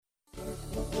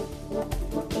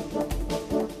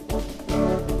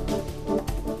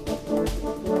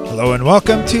Hello and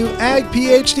welcome to Ag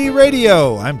PhD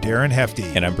Radio. I'm Darren Hefty.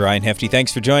 And I'm Brian Hefty.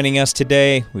 Thanks for joining us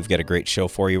today. We've got a great show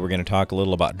for you. We're going to talk a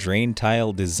little about drain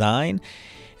tile design.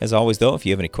 As always, though, if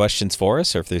you have any questions for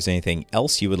us or if there's anything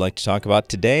else you would like to talk about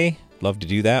today, love to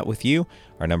do that with you.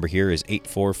 Our number here is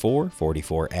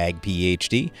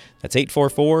 844-44-AG-PhD. That's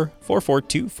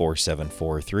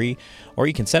 844-442-4743. Or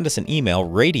you can send us an email,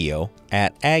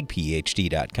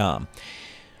 radio@agphd.com.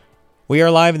 We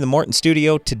are live in the Morton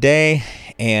studio today,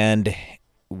 and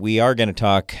we are going to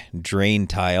talk drain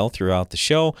tile throughout the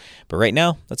show. But right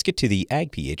now, let's get to the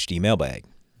Ag PhD mailbag.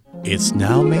 It's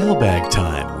now mailbag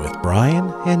time with Brian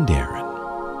and Darren.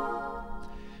 All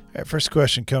right, first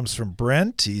question comes from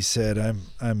Brent. He said,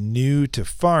 I'm new to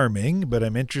farming, but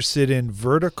I'm interested in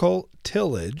vertical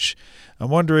tillage. I'm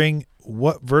wondering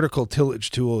what vertical tillage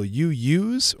tool you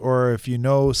use, or if you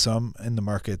know some in the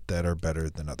market that are better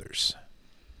than others.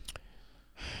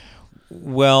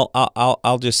 Well,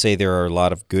 I'll just say there are a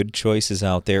lot of good choices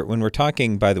out there. When we're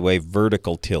talking, by the way,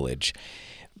 vertical tillage,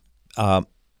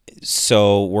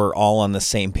 so we're all on the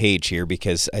same page here,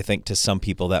 because I think to some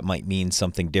people that might mean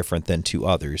something different than to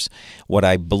others. What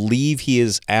I believe he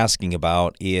is asking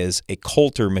about is a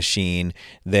coulter machine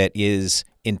that is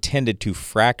intended to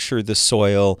fracture the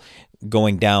soil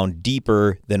going down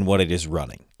deeper than what it is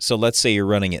running. So let's say you're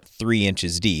running it 3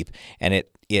 inches deep, and it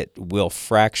will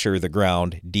fracture the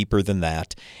ground deeper than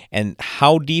that. And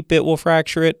how deep it will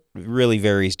fracture it really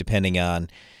varies depending on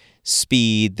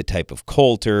speed, the type of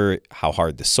coulter, how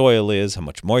hard the soil is, how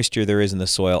much moisture there is in the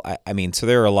soil. I mean, so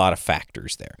there are a lot of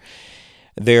factors there.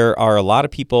 There are a lot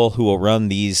of people who will run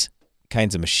these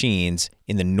kinds of machines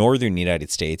in the northern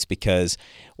United States because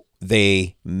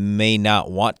they may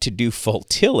not want to do full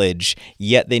tillage,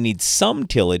 yet they need some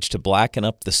tillage to blacken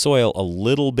up the soil a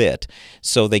little bit,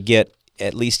 so they get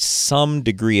at least some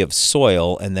degree of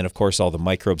soil, and then, of course, all the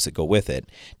microbes that go with it,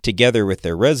 together with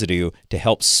their residue to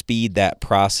help speed that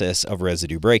process of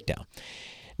residue breakdown.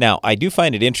 Now, I do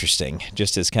find it interesting,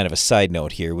 just as kind of a side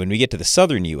note here, when we get to the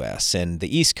southern U.S. and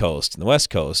the East Coast and the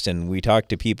West Coast, and we talk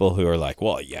to people who are like,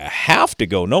 well, you have to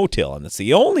go no-till, and it's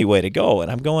the only way to go. And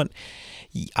I'm going,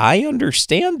 I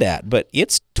understand that, but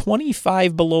it's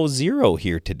 25 below zero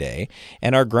here today,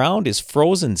 and our ground is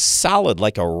frozen solid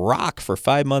like a rock for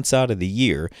 5 months out of the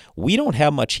year. We don't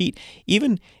have much heat.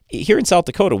 Even here in South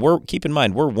Dakota, keep in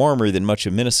mind, we're warmer than much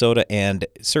of Minnesota and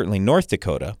certainly North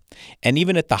Dakota. And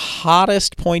even at the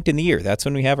hottest point in the year, that's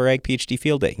when we have our Ag PhD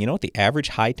field day. You know what the average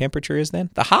high temperature is then?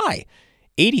 The high.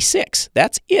 86.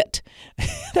 That's it.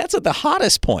 That's at the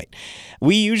hottest point.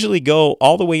 We usually go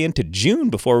all the way into June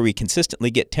before we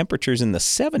consistently get temperatures in the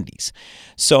 70s.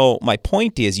 So my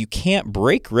point is, you can't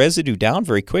break residue down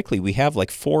very quickly. We have like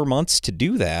 4 months to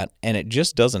do that, and it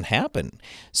just doesn't happen.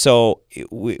 So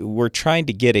we're trying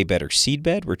to get a better seed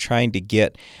bed. We're trying to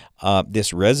get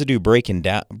this residue broken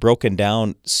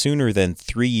down sooner than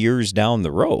 3 years down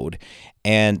the road.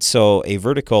 And so a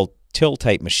vertical till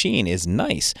type machine is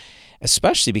nice,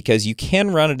 especially because you can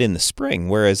run it in the spring,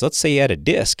 whereas let's say you had a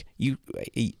disc, you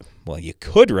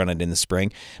could run it in the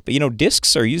spring, but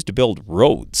discs are used to build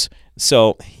roads.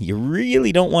 So you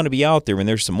really don't want to be out there when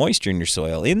there's some moisture in your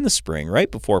soil in the spring, right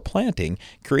before planting,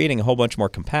 creating a whole bunch more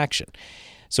compaction.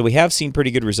 So we have seen pretty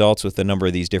good results with a number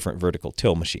of these different vertical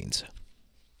till machines.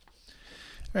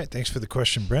 All right, thanks for the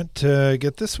question, Brent.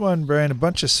 Get this one, Brian, a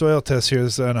bunch of soil tests here.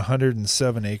 This is on a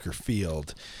 107-acre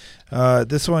field.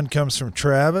 This one comes from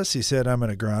Travis. He said, I'm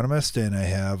an agronomist, and I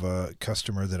have a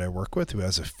customer that I work with who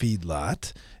has a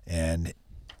feedlot. And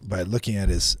by looking at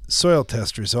his soil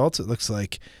test results, it looks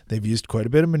like they've used quite a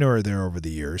bit of manure there over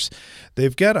the years.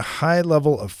 They've got a high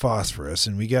level of phosphorus,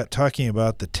 and we got talking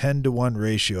about the 10-to-1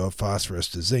 ratio of phosphorus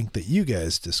to zinc that you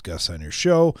guys discuss on your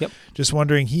show. Yep. Just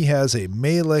wondering, he has a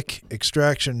Mehlich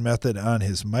extraction method on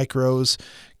his micros.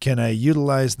 Can I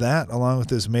utilize that along with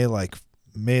his Mehlich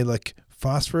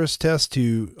phosphorus test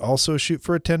to also shoot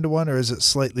for a 10-to-1, or is it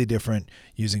slightly different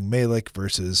using Mehlich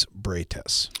versus Bray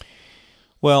tests?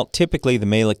 Well, typically the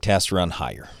Mehlich tests run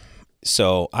higher.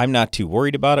 So I'm not too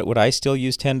worried about it. Would I still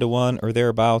use 10-to-1 or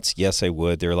thereabouts? Yes, I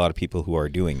would. There are a lot of people who are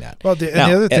doing that. Well, the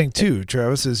other thing too,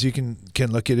 Travis, is you can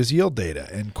look at his yield data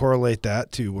and correlate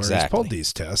that to where he's pulled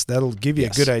these tests. That'll give you a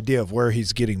good idea of where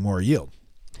he's getting more yield.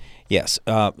 Yes.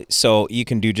 So you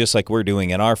can do just like we're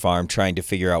doing at our farm, trying to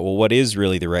figure out, well, what is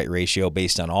really the right ratio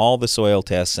based on all the soil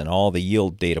tests and all the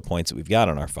yield data points that we've got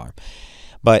on our farm.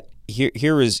 But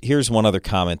here's one other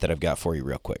comment that I've got for you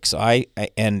real quick. So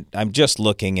I'm just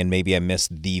looking, and maybe I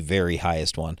missed the very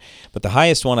highest one, but the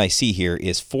highest one I see here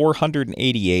is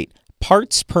 488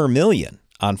 parts per million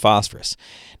on phosphorus.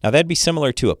 Now, that'd be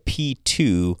similar to a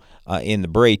P2 in the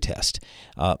Bray test.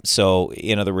 So,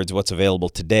 in other words, what's available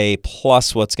today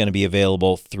plus what's going to be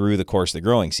available through the course of the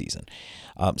growing season.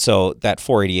 So that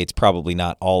 488 is probably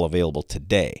not all available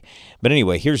today. But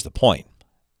anyway, here's the point.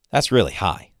 That's really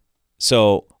high.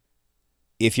 So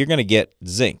if you're going to get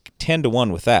zinc 10 to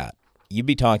 1 with that, you'd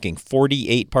be talking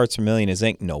 48 parts per million of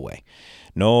zinc? No way.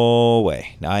 No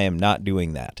way. I am not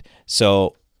doing that.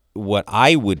 So what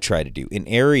I would try to do in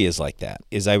areas like that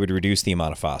is I would reduce the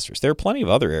amount of phosphorus. There are plenty of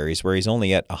other areas where he's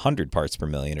only at 100 parts per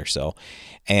million or so,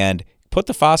 and put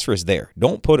the phosphorus there.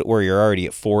 Don't put it where you're already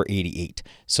at 488.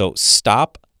 So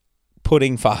stop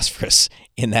putting phosphorus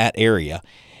in that area.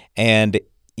 And,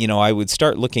 I would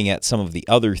start looking at some of the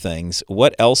other things.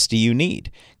 What else do you need?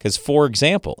 Because, for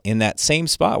example, in that same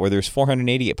spot where there's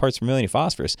 488 parts per million of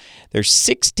phosphorus, there's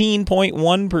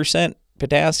 16.1%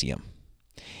 potassium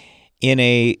in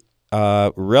a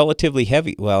relatively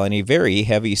heavy, in a very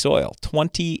heavy soil,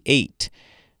 28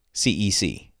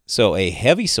 CEC. So a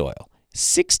heavy soil.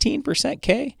 16%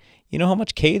 K. You know how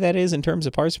much K that is in terms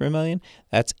of parts per million?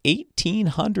 That's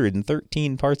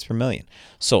 1,813 parts per million.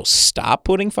 So stop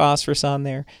putting phosphorus on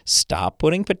there. Stop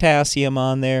putting potassium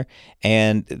on there.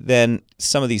 And then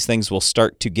some of these things will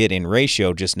start to get in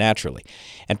ratio just naturally.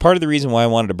 And part of the reason why I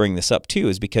wanted to bring this up too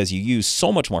is because you use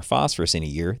so much more phosphorus in a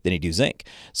year than you do zinc.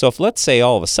 So if, let's say,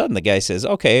 all of a sudden the guy says,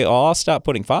 okay, I'll stop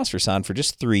putting phosphorus on for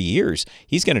just 3 years,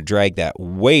 he's going to drag that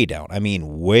way down. I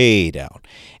mean, way down.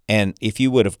 And if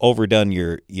you would have overdone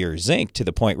your zinc to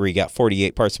the point where you got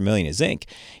 48 parts per million of zinc,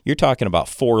 you're talking about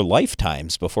 4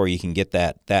 lifetimes before you can get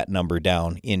that number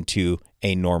down into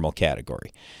a normal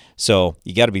category. So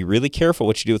you got to be really careful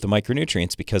what you do with the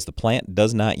micronutrients because the plant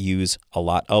does not use a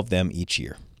lot of them each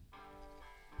year.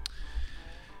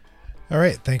 All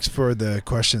right. Thanks for the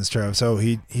questions, Travis. Oh,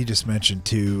 he just mentioned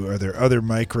too, are there other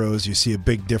micros? You see a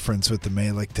big difference with the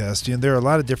Mehlich test. There are a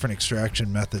lot of different extraction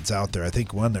methods out there. I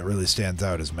think one that really stands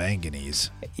out is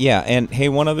manganese. Yeah. And hey,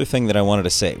 one other thing that I wanted to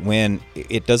say, when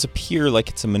it does appear like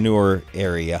it's a manure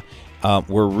area,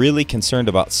 we're really concerned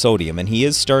about sodium, and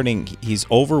he's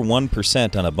over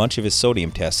 1% on a bunch of his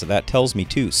sodium tests. So that tells me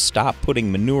too, stop putting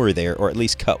manure there, or at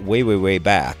least cut way, way, way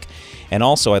back. And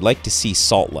also, I'd like to see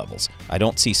salt levels. I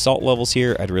don't see salt levels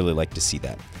here. I'd really like to see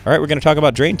that. All right, we're going to talk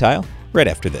about drain tile right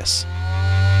after this.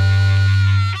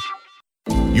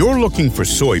 You're looking for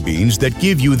soybeans that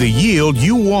give you the yield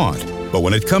you want. But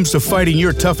when it comes to fighting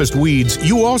your toughest weeds,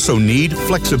 you also need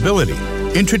flexibility.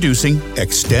 Introducing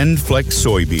XtendFlex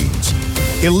soybeans.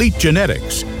 Elite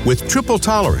genetics with triple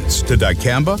tolerance to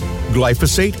dicamba,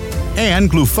 glyphosate,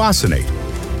 and glufosinate.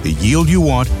 The yield you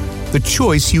want, the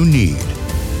choice you need.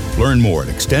 Learn more at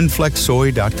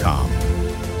extendflexsoy.com.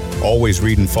 Always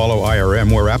read and follow IRM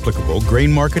where applicable,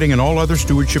 grain marketing, and all other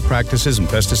stewardship practices and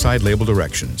pesticide label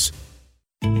directions.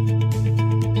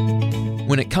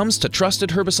 When it comes to trusted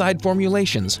herbicide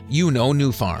formulations, you know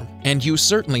Nufarm, and you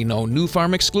certainly know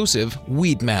Nufarm exclusive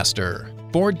Weedmaster.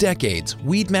 For decades,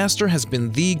 Weedmaster has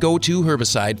been the go-to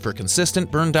herbicide for consistent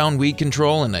burn-down weed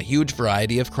control in a huge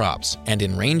variety of crops, and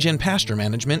in range and pasture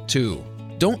management too.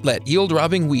 Don't let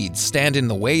yield-robbing weeds stand in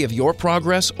the way of your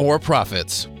progress or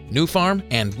profits. Nufarm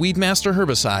and Weedmaster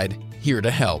herbicide, here to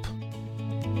help.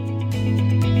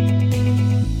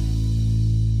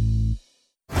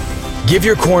 Give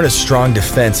your corn a strong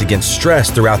defense against stress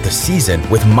throughout the season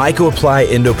with MycoApply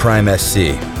Endoprime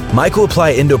SC.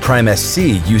 MycoApply Endoprime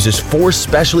SC uses 4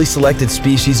 specially selected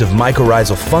species of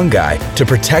mycorrhizal fungi to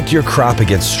protect your crop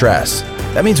against stress.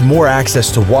 That means more access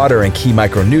to water and key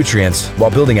micronutrients while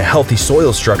building a healthy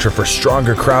soil structure for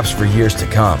stronger crops for years to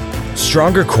come.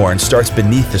 Stronger corn starts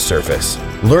beneath the surface.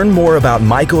 Learn more about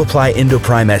MycoApply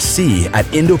Endoprime SC at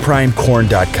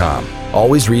endoprimecorn.com.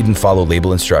 Always read and follow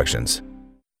label instructions.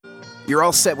 You're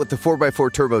all set with the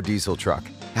 4x4 turbo diesel truck.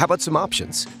 How about some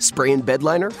options? Spray and bed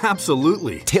liner?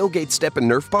 Absolutely. Tailgate step and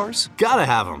Nerf bars? Gotta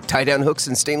have them. Tie-down hooks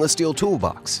and stainless steel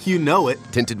toolbox? You know it.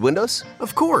 Tinted windows?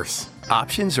 Of course.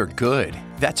 Options are good.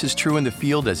 That's as true in the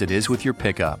field as it is with your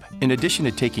pickup. In addition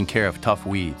to taking care of tough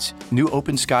weeds, new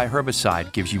Open Sky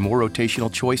herbicide gives you more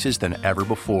rotational choices than ever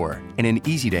before and an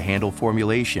easy-to-handle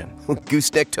formulation.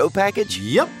 Gooseneck tow package?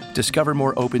 Yep. Discover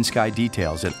more Open Sky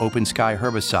details at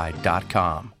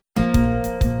OpenSkyHerbicide.com.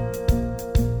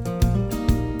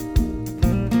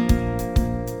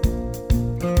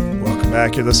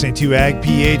 Back. You're listening to Ag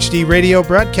PhD Radio,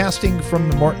 broadcasting from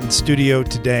the Morton studio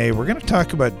today. We're going to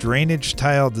talk about drainage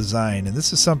tile design, and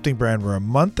this is something, Brian, we're a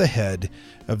month ahead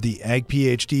of the Ag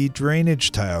PhD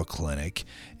Drainage Tile Clinic,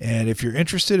 and if you're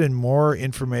interested in more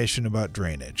information about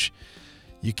drainage,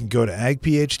 You can go to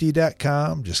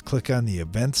agphd.com, just click on the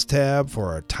events tab for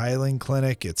our tiling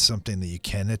clinic. It's something that you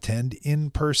can attend in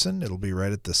person. It'll be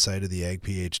right at the site of the Ag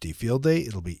PhD field day.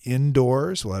 It'll be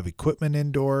indoors. We'll have equipment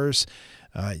indoors.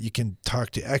 You can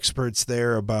talk to experts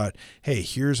there about, hey,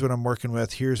 here's what I'm working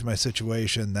with, here's my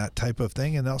situation, that type of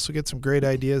thing, and also get some great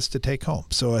ideas to take home.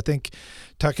 So I think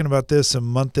talking about this a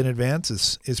month in advance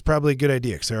is probably a good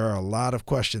idea, because there are a lot of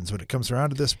questions when it comes around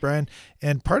to this, Brian.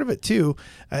 And part of it, too,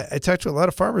 I talked to a lot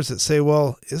of farmers that say,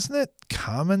 well, isn't it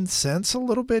common sense a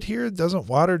little bit here? Doesn't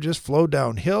water just flow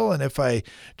downhill? And if I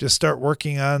just start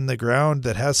working on the ground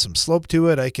that has some slope to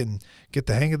it, I can get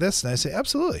the hang of this. And I say,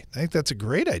 absolutely. I think that's a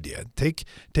great idea.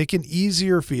 Take an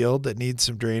easier field that needs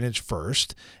some drainage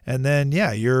first. And then,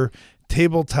 your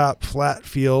tabletop flat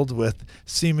field with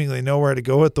seemingly nowhere to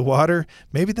go with the water,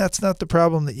 maybe that's not the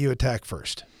problem that you attack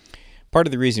first. Part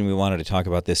of the reason we wanted to talk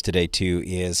about this today, too,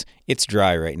 is it's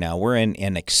dry right now. We're in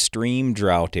an extreme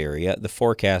drought area. The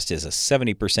forecast is a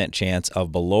 70% chance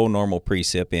of below normal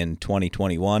precip in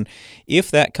 2021.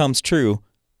 If that comes true,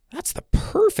 that's the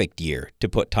perfect year to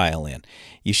put tile in.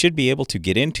 You should be able to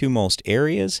get into most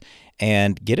areas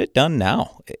and get it done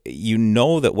now. You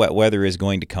know that wet weather is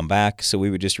going to come back, so we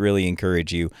would just really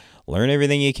encourage you, learn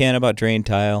everything you can about drain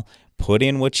tile, put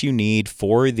in what you need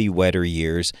for the wetter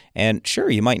years, and sure,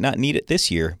 you might not need it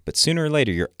this year, but sooner or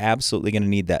later, you're absolutely going to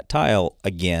need that tile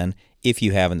again if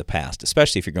you have in the past,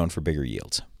 especially if you're going for bigger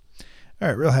yields. All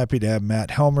right, real happy to have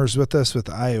Matt Helmers with us with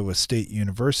Iowa State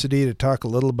University to talk a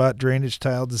little about drainage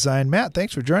tile design. Matt,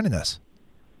 thanks for joining us.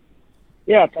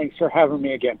 Yeah, thanks for having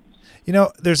me again. You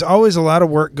know, there's always a lot of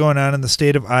work going on in the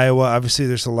state of Iowa. Obviously,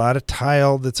 there's a lot of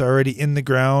tile that's already in the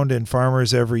ground, and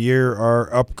farmers every year are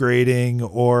upgrading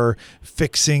or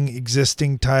fixing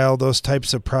existing tile, those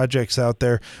types of projects out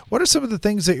there. What are some of the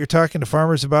things that you're talking to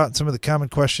farmers about and some of the common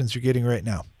questions you're getting right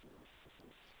now?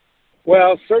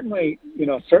 Well, certainly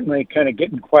kind of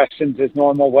getting questions is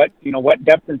normal. What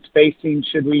depth and spacing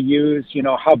should we use?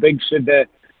 How big should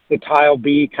the tile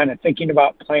be? Kind of thinking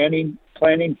about planning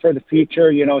for the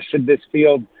future. Should this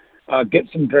field get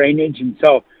some drainage? And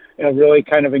so, really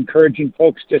kind of encouraging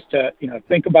folks just to,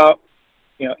 think about,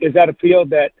 is that a field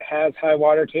that has high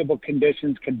water table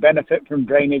conditions, can benefit from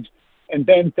drainage? And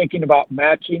then thinking about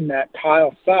matching that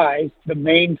tile size, the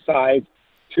main size,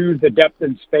 to the depth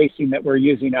and spacing that we're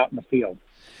using out in the field.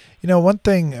 One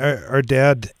thing, our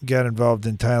dad got involved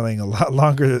in tiling a lot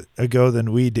longer ago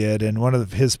than we did, and one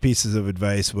of his pieces of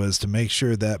advice was to make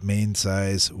sure that main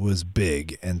size was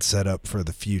big and set up for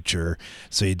the future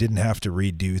so you didn't have to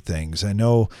redo things. I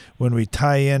know when we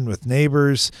tie in with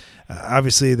neighbors,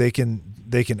 obviously they can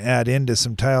add into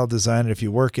some tile design, and if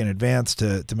you work in advance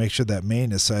to make sure that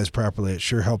main is sized properly, it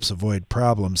sure helps avoid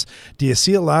problems. Do you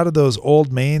see a lot of those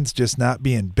old mains just not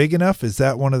being big enough? Is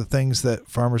that one of the things that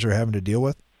farmers are having to deal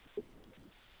with?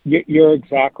 You're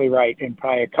exactly right, and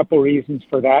probably a couple reasons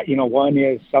for that. One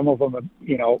is some of them,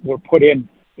 were put in,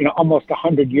 almost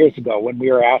 100 years ago when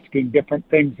we were asking different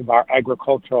things of our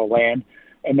agricultural land,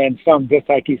 and then some, just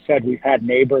like you said, we've had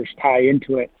neighbors tie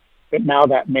into it, but now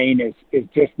that main is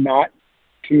just not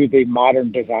to the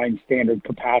modern design standard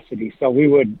capacity. So we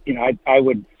would, I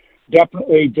would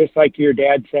definitely, just like your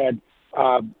dad said,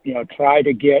 try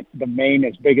to get the main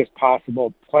as big as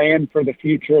possible. Plan for the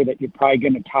future that you're probably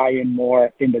going to tie in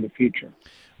more into the future.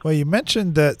 Well, you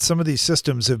mentioned that some of these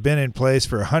systems have been in place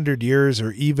for 100 years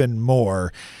or even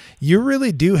more. You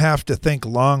really do have to think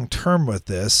long-term with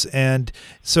this. And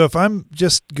so if I'm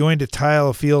just going to tile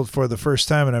a field for the first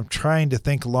time and I'm trying to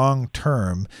think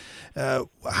long-term,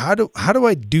 how do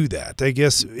I do that? I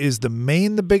guess, is the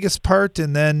main the biggest part,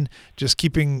 and then just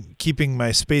keeping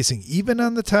my spacing even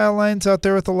on the tile lines out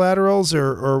there with the laterals,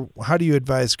 or how do you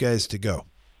advise guys to go?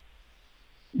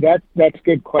 That's a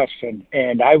good question.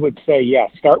 And I would say,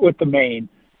 start with the main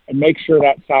and make sure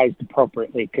that's sized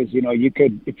appropriately, because,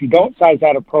 if you don't size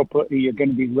that appropriately, you're going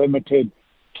to be limited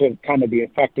to kind of the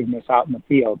effectiveness out in the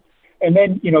field. And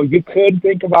then, you could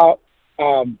think about,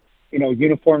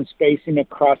 uniform spacing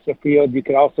across the field. You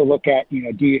could also look at,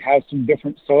 do you have some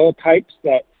different soil types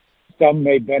that some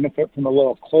may benefit from a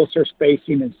little closer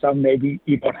spacing, and some maybe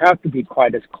you don't have to be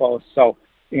quite as close. So,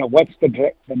 what's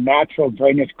the natural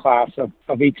drainage class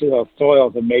of each of those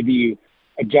soils, and maybe you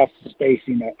adjust the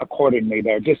spacing accordingly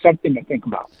there. Just something to think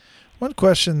about. One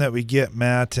question that we get,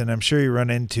 Matt, and I'm sure you run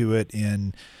into it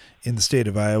in the state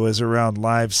of Iowa, is around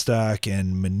livestock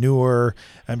and manure.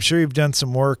 I'm sure you've done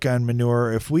some work on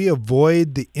manure. If we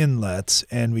avoid the inlets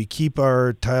and we keep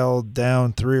our tile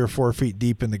down 3 or 4 feet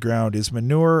deep in the ground, is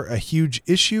manure a huge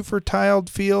issue for tiled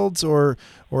fields, or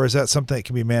is that something that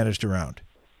can be managed around?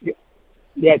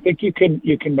 Yeah, I think you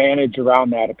can manage around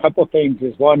that. A couple of things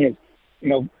is, one is,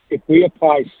 if we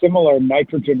apply similar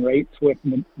nitrogen rates with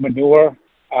manure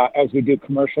as we do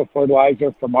commercial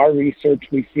fertilizer, from our research,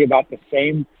 we see about the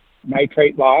same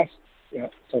nitrate loss.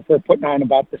 So if we're putting on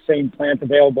about the same plant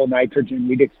available nitrogen,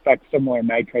 we'd expect similar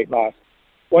nitrate loss.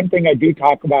 One thing I do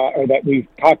talk about, or that we've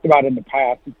talked about in the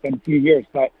past, it's been a few years,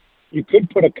 but you could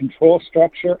put a control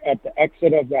structure at the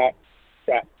exit of that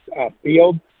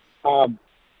field,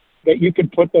 that you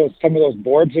could put some of those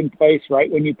boards in place right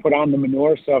when you put on the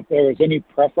manure. So if there was any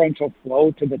preferential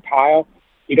flow to the tile,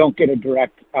 you don't get a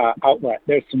direct outlet.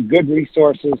 There's some good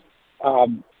resources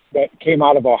that came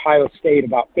out of Ohio State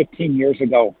about 15 years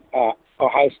ago.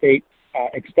 Ohio State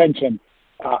extension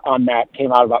on that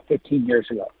came out about 15 years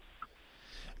ago.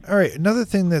 All right. Another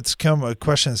thing a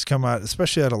question that's come out,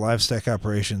 especially out of livestock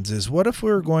operations, is what if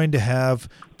we were going to have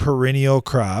perennial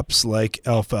crops like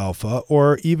alfalfa,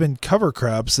 or even cover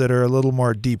crops that are a little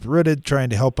more deep rooted, trying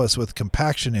to help us with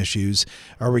compaction issues?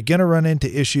 Are we going to run into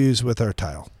issues with our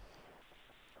tile?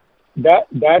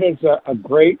 That is a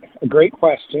great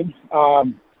question.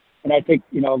 And I think,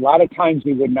 a lot of times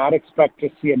we would not expect to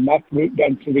see enough root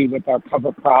density with our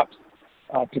cover crops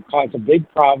to cause a big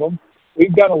problem.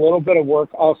 We've done a little bit of work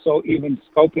also even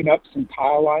scoping up some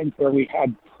tile lines where we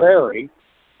had prairie,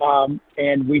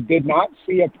 and we did not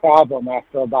see a problem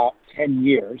after about 10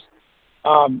 years.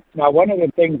 Now, one of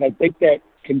the things I think that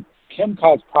can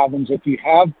cause problems, if you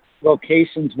have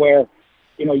locations where,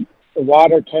 the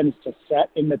water tends to set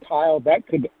in the tile, that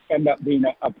could end up being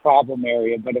a problem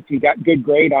area. But if you got good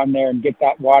grade on there and get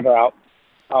that water out,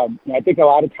 I think a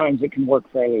lot of times it can work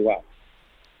fairly well.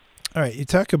 All right. You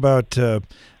talk about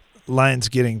lines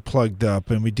getting plugged up,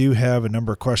 and we do have a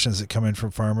number of questions that come in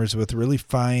from farmers with really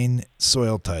fine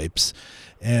soil types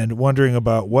and wondering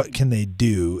about what can they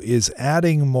do. Is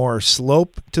adding more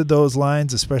slope to those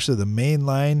lines, especially the main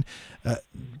line,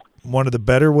 one of the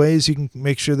better ways you can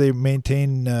make sure they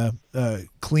maintain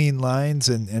clean lines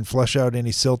and flush out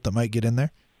any silt that might get in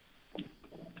there?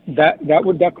 That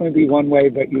would definitely be one way,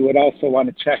 but you would also want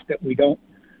to check that we don't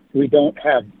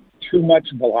have too much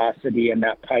velocity in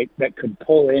that pipe that could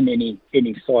pull in any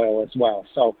soil as well.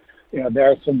 So, there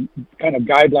are some kind of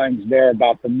guidelines there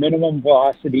about the minimum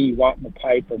velocity you want in the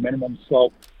pipe or minimum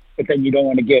slope, but then you don't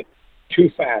want to get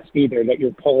too fast either, that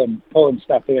you're pulling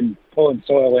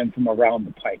soil in from around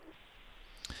the pipe.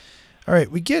 All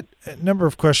right, we get a number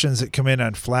of questions that come in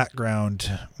on flat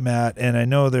ground, Matt, and I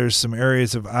know there's some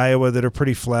areas of Iowa that are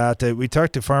pretty flat. We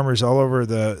talked to farmers all over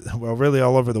really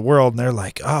all over the world, and they're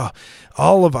like,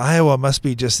 all of Iowa must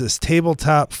be just this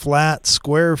tabletop, flat,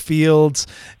 square fields.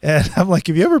 And I'm like,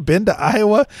 have you ever been to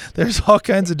Iowa? There's all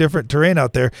kinds of different terrain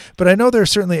out there, but I know there are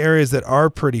certainly areas that are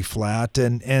pretty flat,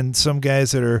 and some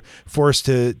guys that are forced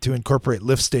to incorporate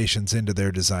lift stations into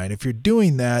their design. If you're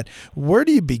doing that, where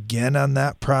do you begin on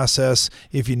that process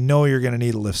if you know you're going to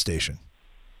need a lift station?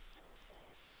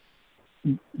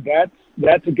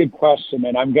 That's a good question,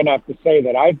 and I'm going to have to say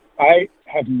that I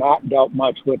have not dealt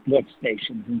much with lift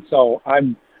stations, and so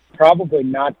I'm probably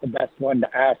not the best one to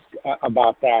ask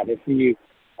about that. If you,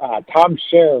 Tom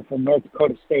Scher from North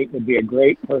Dakota State would be a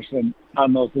great person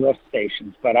on those lift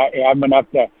stations, but I'm going to have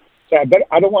to say,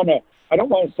 I don't want to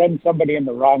send somebody in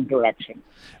the wrong direction.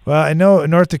 Well, I know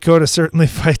North Dakota certainly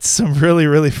fights some really,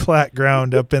 really flat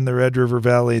ground up in the Red River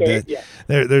Valley.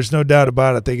 There's no doubt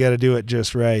about it. They got to do it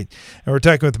just right. And we're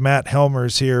talking with Matt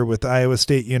Helmers here with Iowa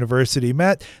State University.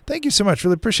 Matt, thank you so much.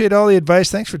 Really appreciate all the advice.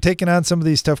 Thanks for taking on some of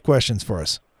these tough questions for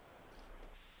us.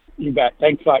 You bet.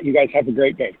 Thanks a lot. You guys have a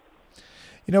great day.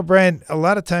 Brian, a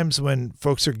lot of times when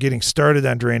folks are getting started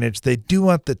on drainage, they do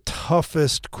want the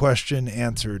toughest question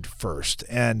answered first,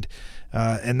 and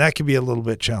that can be a little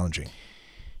bit challenging.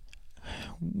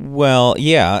 Well,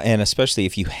 yeah, and especially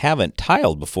if you haven't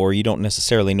tiled before, you don't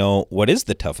necessarily know what is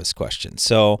the toughest question.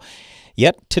 So,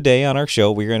 yet today on our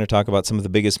show, we're going to talk about some of the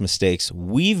biggest mistakes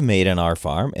we've made on our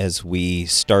farm as we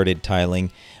started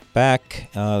tiling back.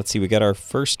 We got our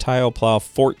first tile plow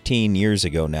 14 years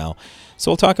ago now. So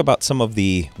we'll talk about some of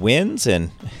the wins and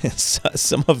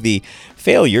some of the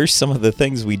failures, some of the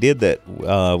things we did that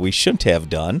we shouldn't have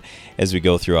done as we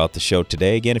go throughout the show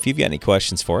today. Again, if you've got any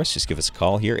questions for us, just give us a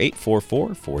call here,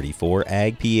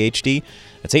 844-44-AG-PHD.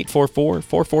 That's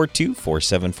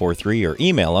 844-442-4743, or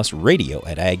email us,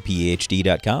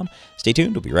 radio@agphd.com. Stay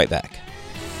tuned. We'll be right back.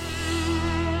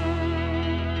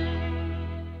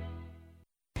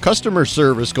 Customer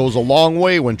service goes a long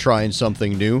way when trying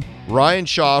something new. Ryan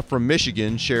Shaw from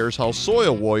Michigan shares how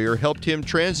Soil Warrior helped him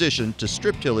transition to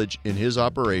strip tillage in his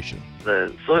operation.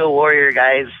 The Soil Warrior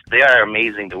guys, they are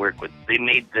amazing to work with. They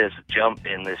made this jump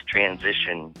in this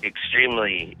transition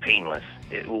extremely painless.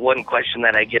 One question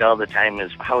that I get all the time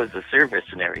is, how is the service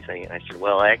and everything? And I said,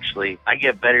 well, actually, I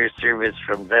get better service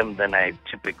from them than I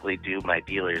typically do my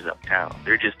dealers uptown.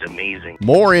 They're just amazing.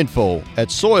 More info at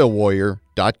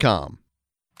soilwarrior.com.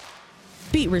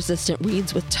 Beat resistant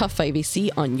weeds with Tough IVC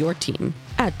on your team.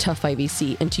 Add Tough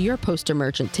IVC into your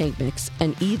post-emergent tank mix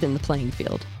and even the playing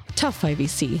field. Tough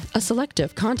IVC, a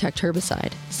selective contact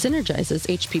herbicide, synergizes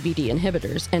HPBD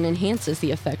inhibitors and enhances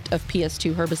the effect of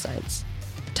PS2 herbicides.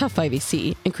 Tough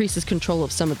IVC increases control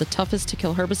of some of the toughest to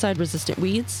kill herbicide-resistant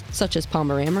weeds, such as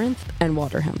Palmer amaranth and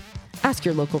water hemp. Ask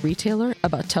your local retailer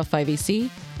about Tough IVC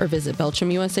or visit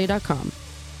BelchamUSA.com.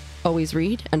 Always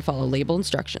read and follow label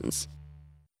instructions.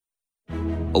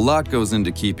 A lot goes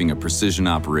into keeping a precision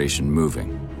operation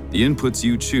moving. The inputs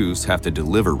you choose have to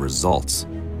deliver results.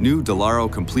 New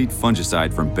Delaro Complete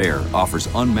Fungicide from Bayer offers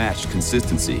unmatched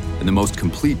consistency and the most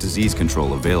complete disease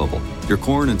control available. Your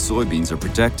corn and soybeans are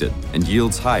protected and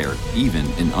yields higher even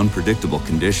in unpredictable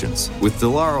conditions. With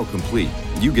Delaro Complete,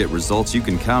 you get results you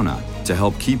can count on to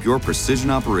help keep your precision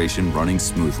operation running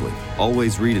smoothly.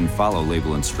 Always read and follow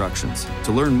label instructions.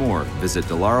 To learn more, visit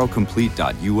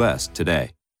delarocomplete.us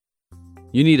today.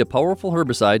 You need a powerful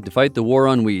herbicide to fight the war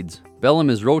on weeds. Bellum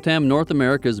is Rotam North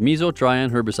America's mesotrione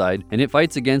herbicide, and it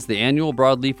fights against the annual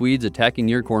broadleaf weeds attacking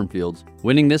your cornfields.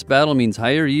 Winning this battle means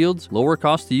higher yields, lower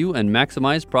cost to you, and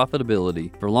maximized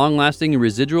profitability. For long-lasting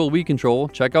residual weed control,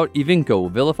 check out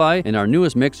Evinco, Vilify, and our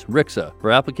newest mix, Rixa.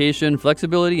 For application,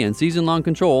 flexibility, and season-long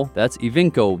control, that's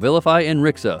Evinco, Vilify, and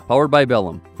Rixa, powered by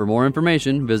Bellum. For more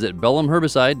information, visit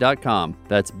BellumHerbicide.com.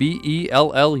 That's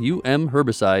BELLUM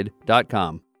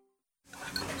herbicide.com.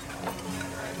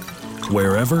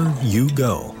 Wherever you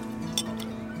go,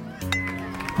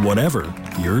 whatever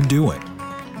you're doing,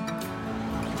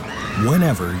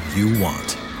 whenever you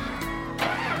want.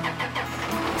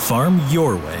 Farm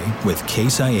your way with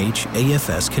Case IH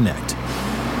AFS Connect.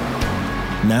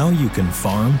 Now you can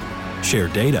farm, share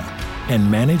data, and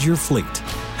manage your fleet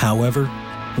however,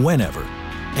 whenever,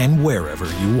 and wherever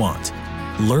you want.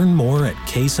 Learn more at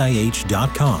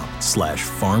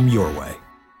caseih.com/farmyourway.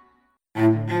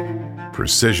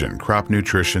 Precision crop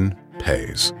nutrition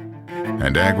pays.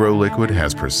 And AgroLiquid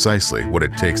has precisely what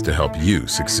it takes to help you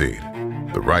succeed.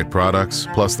 The right products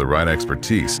plus the right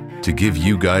expertise to give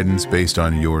you guidance based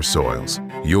on your soils,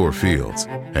 your fields,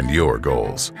 and your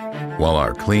goals. While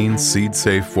our clean,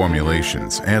 seed-safe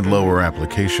formulations and lower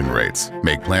application rates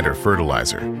make planter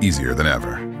fertilizer easier than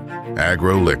ever.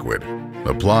 AgroLiquid.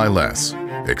 Apply less.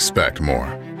 Expect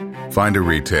more. Find a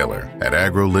retailer at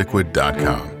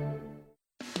agroliquid.com.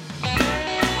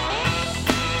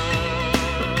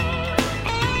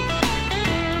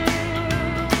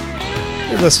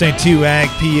 You're listening to Ag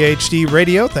PhD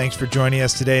Radio. Thanks for joining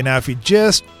us today. Now, if you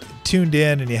just tuned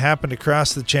in and you happened to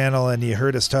cross the channel and you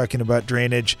heard us talking about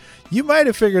drainage, you might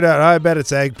have figured out, I bet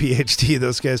it's Ag PhD.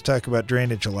 Those guys talk about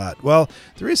drainage a lot. Well,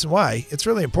 the reason why, it's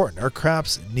really important. Our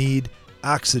crops need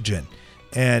oxygen.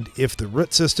 And if the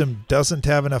root system doesn't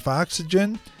have enough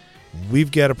oxygen,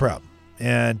 we've got a problem.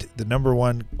 And the number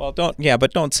one... Well,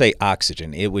 don't say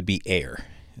oxygen. It would be air.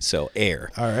 So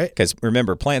air. All right. Because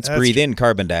remember, plants breathe in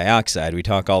carbon dioxide. We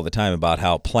talk all the time about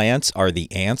how plants are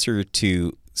the answer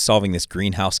to solving this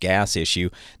greenhouse gas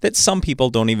issue that some people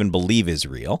don't even believe is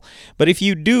real. But if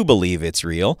you do believe it's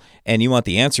real and you want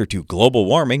the answer to global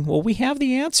warming, well, we have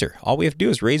the answer. All we have to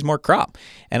do is raise more crop.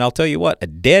 And I'll tell you what, a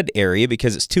dead area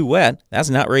because it's too wet,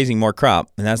 that's not raising more crop,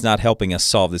 and that's not helping us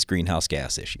solve this greenhouse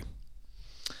gas issue.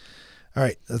 All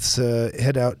right, let's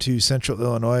head out to Central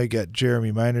Illinois. Got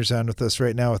Jeremy Miners on with us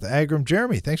right now with Agrum.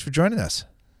 Jeremy, thanks for joining us.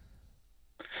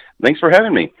 Thanks for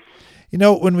having me. You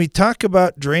know, when we talk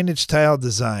about drainage tile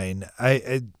design,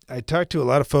 I talk to a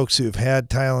lot of folks who have had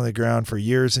tile on the ground for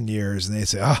years and years, and they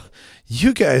say, oh,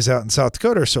 you guys out in South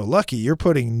Dakota are so lucky. You're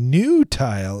putting new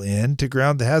tile into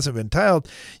ground that hasn't been tiled.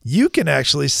 You can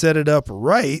actually set it up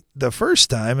right the first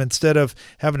time instead of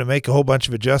having to make a whole bunch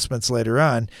of adjustments later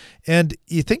on. And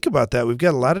you think about that. We've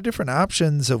got a lot of different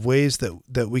options of ways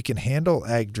that we can handle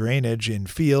ag drainage in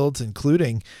fields,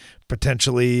 including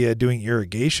potentially doing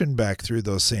irrigation back through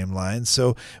those same lines.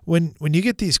 So when you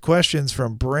get these questions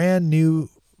from brand new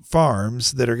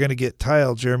farms that are going to get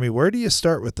tiled, Jeremy, where do you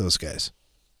start with those guys?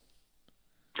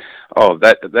 Oh,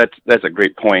 that's a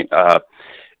great point.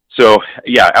 So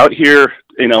yeah, out here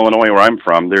in Illinois where I'm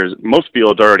from, most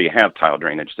fields already have tile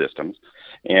drainage systems.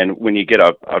 And when you get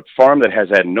a farm that has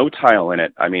had no tile in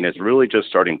it, I mean, it's really just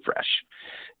starting fresh.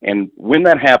 And when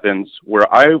that happens,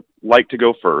 where I like to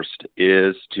go first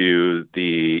is to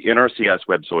the NRCS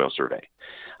Web Soil Survey.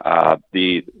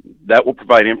 That will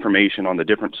provide information on the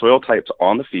different soil types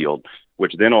on the field,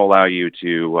 which then will allow you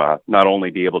to not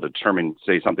only be able to determine,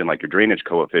 say, something like your drainage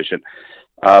coefficient,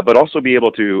 but also be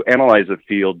able to analyze the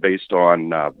field based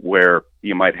on where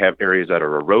you might have areas that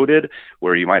are eroded,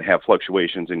 where you might have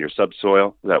fluctuations in your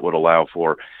subsoil that would allow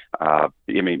for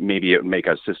maybe it would make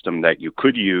a system that you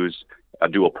could use, a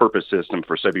dual purpose system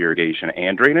for sub-irrigation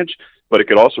and drainage, but it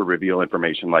could also reveal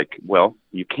information like, well,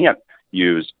 you can't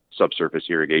use subsurface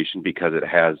irrigation because it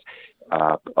has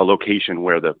a location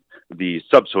where the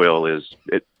subsoil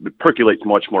it percolates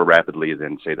much more rapidly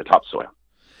than, say, the topsoil.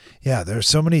 Yeah, there's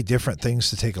so many different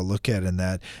things to take a look at in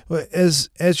that. As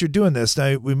you're doing this,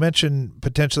 now we mentioned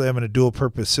potentially having a dual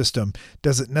purpose system.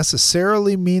 Does it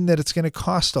necessarily mean that it's going to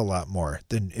cost a lot more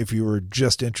than if you were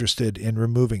just interested in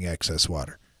removing excess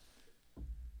water?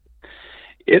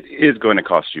 It is going to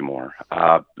cost you more.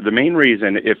 The main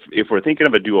reason, if we're thinking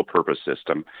of a dual purpose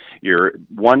system, you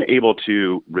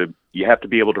have to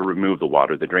be able to remove the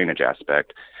water, the drainage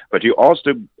aspect, but you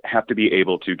also have to be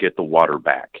able to get the water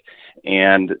back.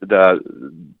 And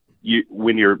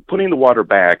when you're putting the water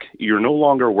back, you're no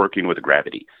longer working with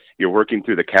gravity. You're working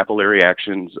through the capillary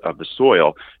actions of the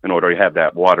soil in order to have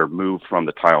that water move from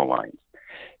the tile lines.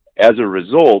 As a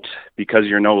result, because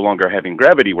you're no longer having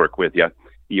gravity work with you,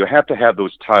 you have to have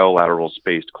those tile laterals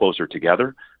spaced closer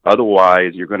together.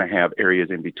 Otherwise, you're going to have areas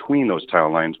in between those tile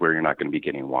lines where you're not going to be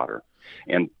getting water.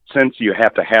 And since you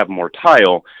have to have more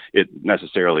tile, it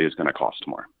necessarily is going to cost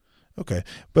more. Okay.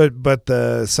 But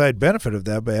the side benefit of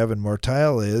that by having more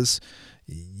tile is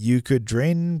you could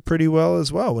drain pretty well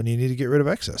as well when you need to get rid of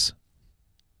excess.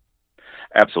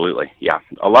 Absolutely. Yeah.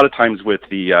 A lot of times with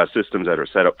the systems that are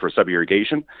set up for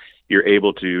sub-irrigation, you're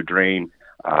able to drain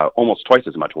almost twice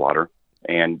as much water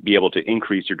and be able to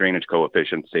increase your drainage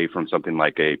coefficient, say from something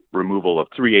like a removal of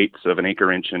 3/8 of an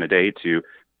acre inch in a day to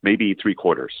maybe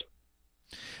 3/4.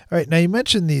 All right. Now you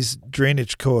mentioned these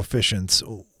drainage coefficients.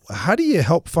 How do you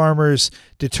help farmers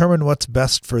determine what's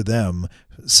best for them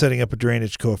setting up a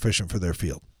drainage coefficient for their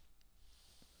field?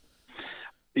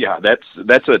 Yeah,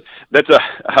 that's a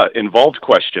involved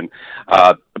question,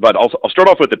 but I'll start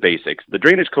off with the basics. The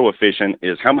drainage coefficient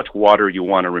is how much water you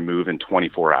want to remove in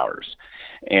 24 hours.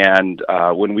 And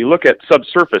when we look at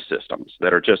subsurface systems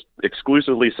that are just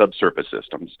exclusively subsurface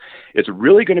systems, it's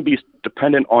really going to be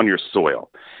dependent on your soil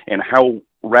and how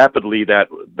rapidly that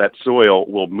soil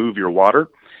will move your water,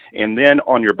 and then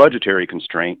on your budgetary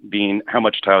constraint being how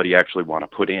much tile do you actually want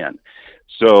to put in.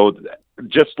 So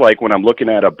just like when I'm looking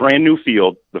at a brand new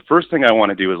field, the first thing I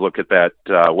want to do is look at that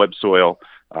web soil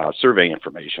survey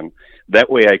information. That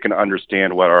way I can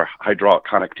understand what our hydraulic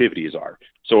connectivities are,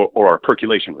 or our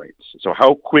percolation rates. So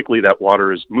how quickly that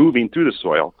water is moving through the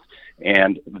soil.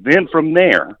 And then from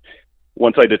there,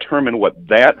 once I determine what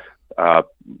that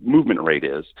movement rate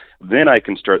is, then I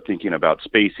can start thinking about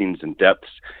spacings and depths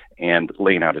and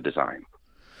laying out a design.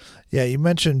 Yeah, you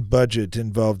mentioned budget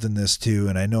involved in this too,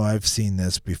 and I know I've seen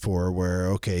this before where,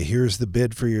 okay, here's the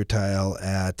bid for your tile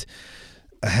at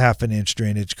a 1/2 inch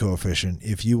drainage coefficient.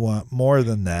 If you want more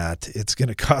than that, it's going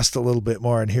to cost a little bit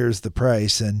more, and here's the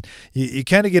price. And you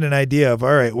kind of get an idea of,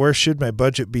 all right, where should my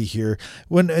budget be here?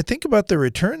 When I think about the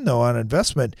return, though, on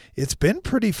investment, it's been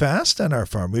pretty fast on our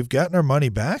farm. We've gotten our money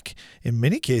back in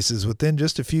many cases within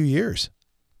just a few years.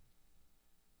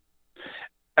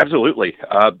 Absolutely.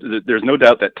 There's no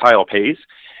doubt that tile pays.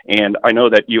 And I know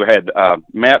that you had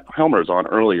Matt Helmers on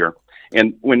earlier.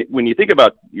 And when you think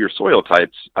about your soil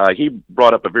types, he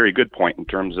brought up a very good point in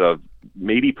terms of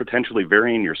maybe potentially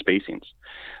varying your spacings.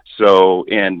 So,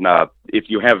 and if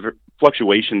you have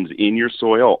fluctuations in your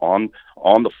soil on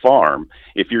the farm,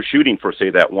 if you're shooting for,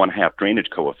 say, that 1/2 drainage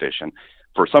coefficient,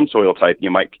 for some soil type, you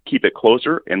might keep it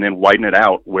closer and then widen it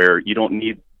out where you don't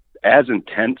need as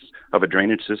intense of a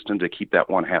drainage system to keep that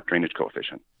 1/2 drainage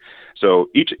coefficient. So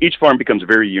each farm becomes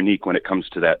very unique when it comes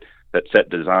to that set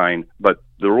design, but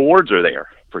the rewards are there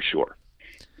for sure.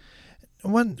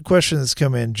 One question that's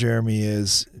come in, Jeremy,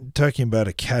 is talking about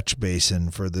a catch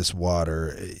basin for this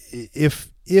water.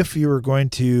 If you were going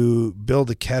to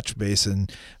build a catch basin,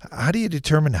 how do you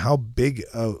determine how big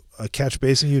a catch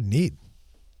basin you'd need?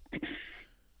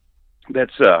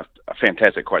 That's a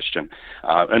fantastic question,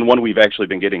 and one we've actually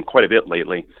been getting quite a bit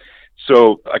lately.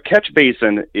 So a catch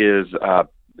basin is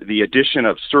the addition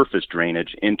of surface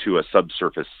drainage into a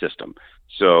subsurface system.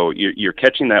 So you're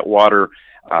catching that water,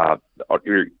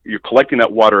 you're collecting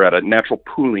that water at a natural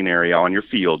pooling area on your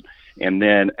field, and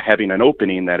then having an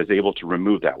opening that is able to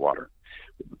remove that water.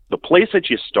 The place that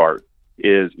you start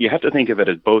is you have to think of it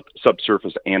as both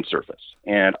subsurface and surface.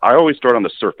 And I always start on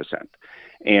the surface end.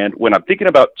 And when I'm thinking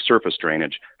about surface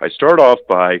drainage, I start off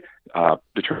by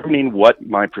determining what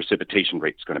my precipitation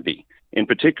rate is going to be. In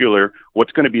particular,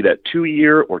 what's going to be that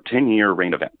 2-year or 10-year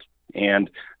rain event. And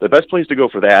the best place to go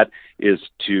for that is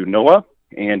to NOAA,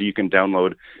 and you can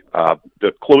download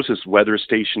the closest weather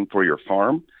station for your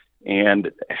farm and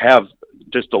have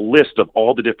just a list of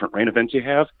all the different rain events you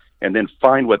have, and then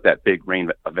find what that big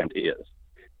rain event is.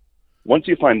 Once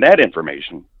you find that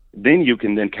information, then you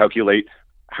can then calculate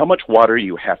how much water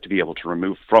you have to be able to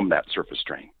remove from that surface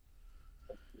drain.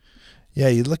 Yeah,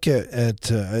 you look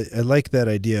at I like that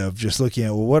idea of just looking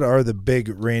at, well, what are the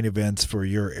big rain events for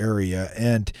your area,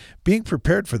 and being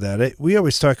prepared for that. We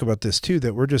always talk about this too,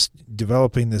 that we're just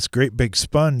developing this great big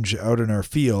sponge out in our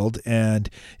field, and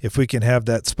if we can have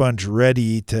that sponge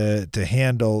ready to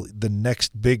handle the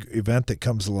next big event that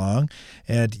comes along,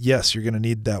 and yes, you're going to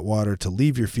need that water to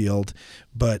leave your field,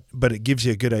 but it gives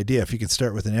you a good idea. If you can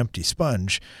start with an empty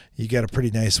sponge, you got a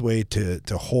pretty nice way to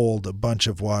hold a bunch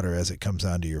of water as it comes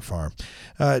onto your farm.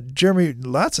 Jeremy,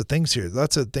 lots of things here,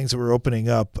 lots of things that we're opening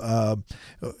up. I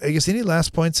guess any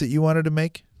last points that you wanted to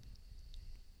make?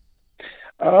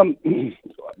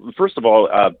 First of all,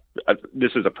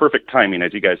 this is a perfect timing,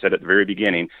 as you guys said at the very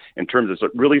beginning, in terms of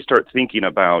really start thinking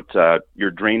about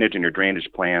your drainage and your drainage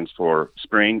plans for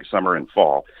spring, summer, and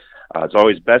fall. It's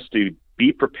always best to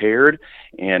be prepared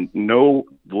and know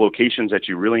the locations that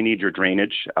you really need your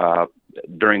drainage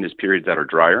during these periods that are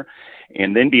drier,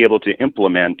 and then be able to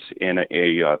implement in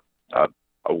a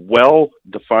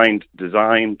well-defined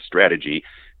design strategy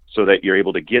so that you're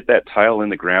able to get that tile in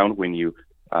the ground when you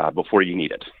before you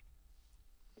need it.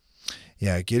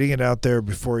 Yeah, getting it out there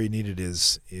before you need it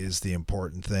is the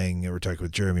important thing. We're talking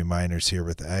with Jeremy Miners here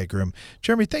with Agrim.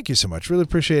 Jeremy, thank you so much. Really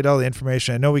appreciate all the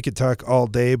information. I know we could talk all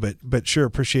day, but sure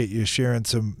appreciate you sharing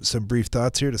some brief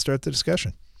thoughts here to start the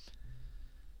discussion.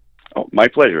 Oh, my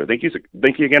pleasure. Thank you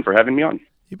again for having me on.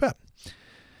 You bet.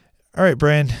 All right,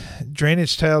 Brian,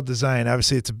 drainage tile design.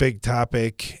 Obviously, it's a big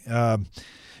topic.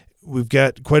 We've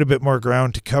got quite a bit more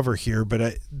ground to cover here,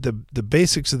 but the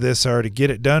basics of this are to get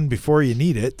it done before you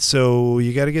need it, so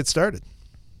you got to get started.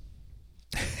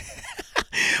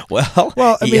 Well,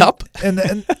 I mean, yep.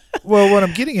 and well, what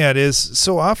I'm getting at is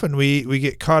so often we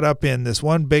get caught up in this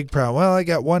one big problem. Well, I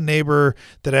got one neighbor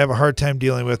that I have a hard time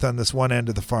dealing with on this one end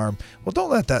of the farm. Well, don't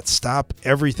let that stop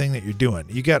everything that you're doing.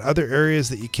 You got other areas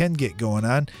that you can get going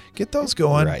on. Get those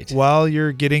going while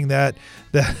you're getting that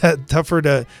tougher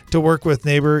to work with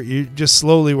neighbor. You're just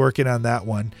slowly working on that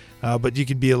one. But you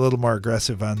can be a little more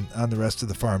aggressive on the rest of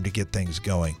the farm to get things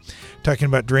going. Talking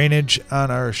about drainage on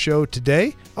our show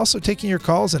today. Also taking your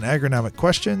calls and agronomic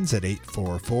questions at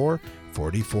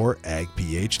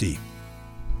 844-44-AG-PHD.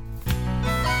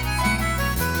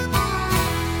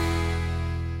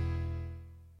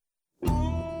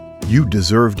 You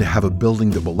deserve to have a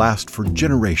building that will last for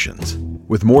generations.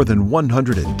 With more than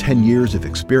 110 years of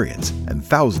experience and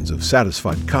thousands of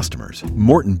satisfied customers,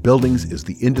 Morton Buildings is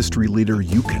the industry leader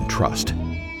you can trust.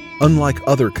 Unlike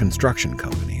other construction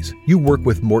companies, you work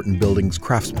with Morton Buildings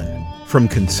craftsmen from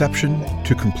conception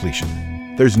to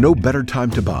completion. There's no better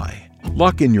time to buy.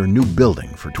 Lock in your new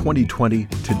building for 2020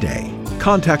 today.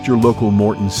 Contact your local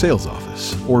Morton sales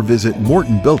office or visit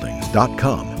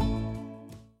mortonbuildings.com.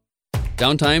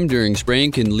 Downtime during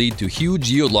spraying can lead to huge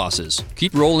yield losses.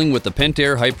 Keep rolling with the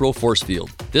Pentair Hypro Force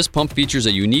Field. This pump features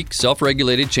a unique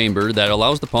self-regulated chamber that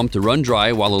allows the pump to run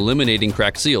dry while eliminating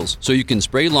cracked seals, so you can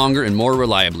spray longer and more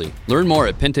reliably. Learn more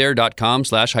at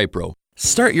pentair.com/hypro.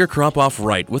 Start your crop off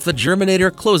right with the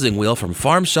Germinator closing wheel from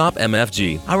Farm Shop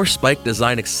MFG. Our spike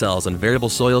design excels on variable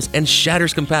soils and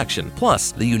shatters compaction.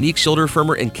 Plus, the unique shoulder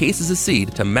firmer encases a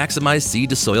seed to maximize seed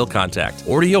to soil contact.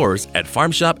 Order yours at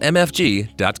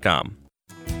farmshopmfg.com.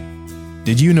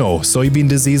 Did you know soybean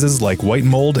diseases like white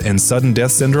mold and sudden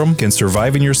death syndrome can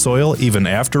survive in your soil even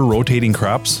after rotating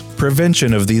crops?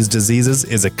 Prevention of these diseases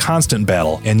is a constant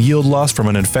battle, and yield loss from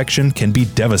an infection can be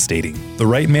devastating. The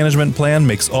right management plan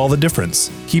makes all the difference.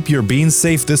 Keep your beans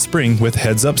safe this spring with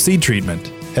Heads Up Seed Treatment.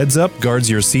 Heads Up guards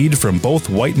your seed from both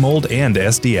white mold and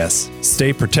SDS.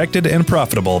 Stay protected and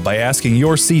profitable by asking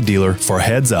your seed dealer for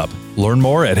Heads Up. Learn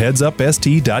more at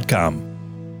headsupst.com.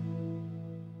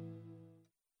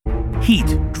 Heat,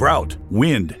 drought,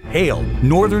 wind, hail,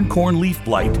 northern corn leaf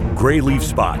blight, gray leaf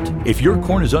spot. If your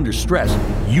corn is under stress,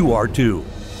 you are too.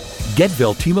 Get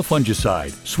Veltima fungicide,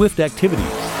 swift activity,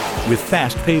 with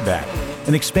fast payback,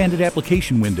 an expanded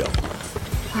application window.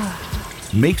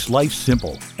 Makes life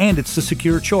simple, and it's the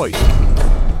secure choice.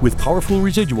 with powerful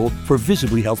residual for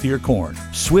visibly healthier corn.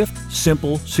 Swift,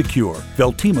 simple, secure.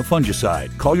 Veltima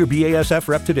fungicide. Call your BASF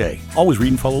rep today. Always read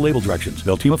and follow label directions.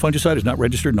 Veltima fungicide is not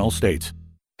registered in all states.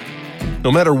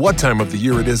 No matter what time of the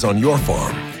year it is on your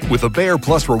farm, with a Bayer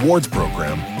Plus Rewards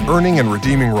program, earning and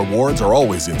redeeming rewards are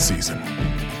always in season.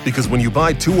 Because when you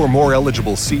buy 2 or more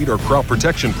eligible seed or crop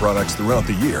protection products throughout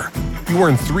the year, you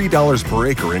earn $3 per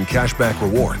acre in cashback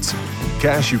rewards.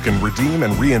 Cash you can redeem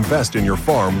and reinvest in your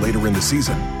farm later in the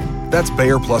season. That's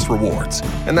Bayer Plus Rewards,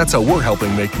 and that's how we're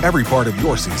helping make every part of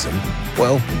your season,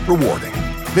 well, rewarding.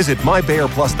 Visit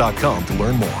mybayerplus.com to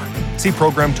learn more. See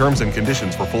program terms and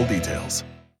conditions for full details.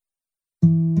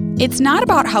 It's not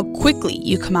about how quickly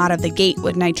you come out of the gate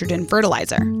with nitrogen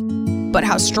fertilizer, but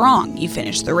how strong you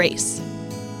finish the race.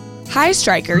 High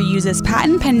Striker uses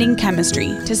patent-pending chemistry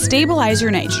to stabilize your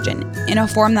nitrogen in a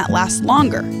form that lasts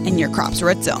longer in your crop's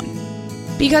root zone.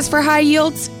 Because for high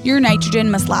yields, your nitrogen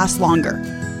must last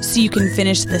longer, so you can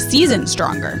finish the season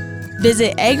stronger.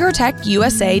 Visit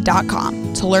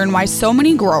agrotechusa.com to learn why so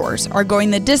many growers are going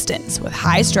the distance with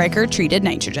High Striker treated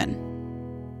nitrogen.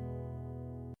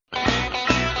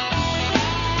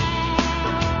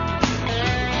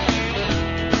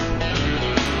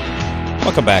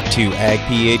 Welcome back to Ag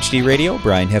PhD Radio.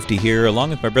 Brian Hefty here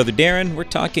along with my brother Darren. We're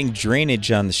talking drainage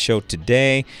on the show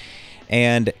today,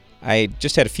 and I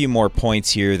just had a few more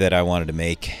points here that I wanted to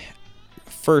make.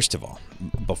 First of all,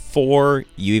 before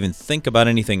you even think about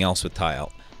anything else with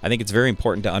tile, I think it's very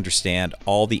important to understand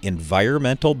all the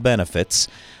environmental benefits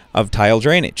of tile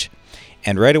drainage.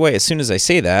 And right away, as soon as I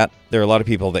say that, there are a lot of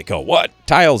people that go, what?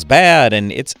 Tile's bad.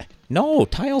 And no,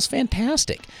 tile's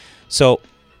fantastic. So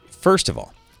first of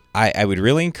all, I would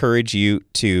really encourage you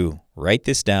to write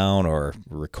this down or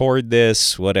record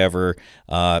this, whatever,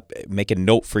 make a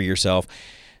note for yourself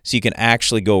so you can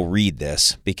actually go read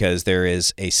this, because there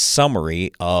is a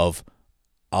summary of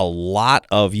a lot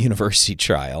of university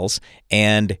trials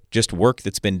and just work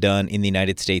that's been done in the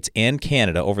United States and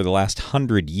Canada over the last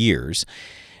 100 years.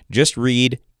 Just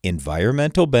read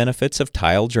Environmental Benefits of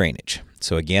Tile Drainage.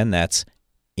 So again, that's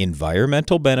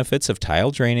Environmental Benefits of Tile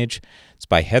Drainage. It's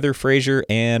by Heather Fraser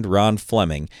and Ron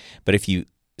Fleming. But if you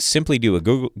simply do a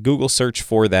Google search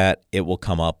for that, it will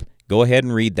come up. Go ahead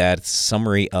and read that. It's a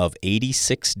summary of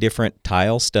 86 different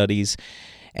tile studies,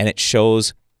 and it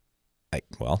shows,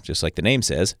 well, just like the name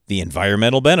says, the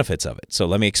environmental benefits of it. So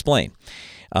let me explain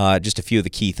just a few of the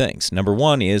key things. Number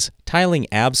one is tiling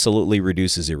absolutely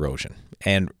reduces erosion,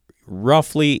 and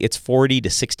roughly it's 40 to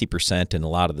 60% in a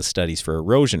lot of the studies for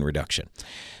erosion reduction.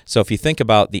 So if you think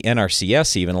about the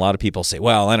NRCS even, a lot of people say,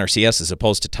 well, NRCS is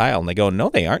opposed to tile. And they go, no,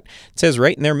 they aren't. It says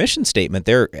right in their mission statement,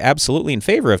 they're absolutely in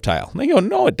favor of tile. And they go,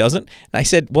 no, it doesn't. And I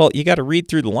said, well, you got to read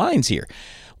through the lines here.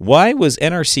 Why was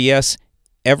NRCS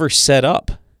ever set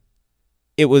up?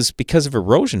 It was because of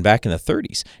erosion back in the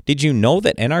 30s. Did you know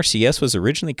that NRCS was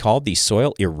originally called the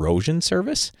Soil Erosion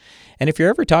Service? And if you're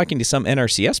ever talking to some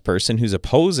NRCS person who's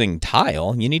opposing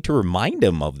tile, you need to remind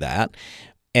them of that.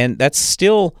 And that's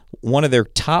still one of their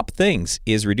top things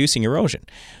is reducing erosion.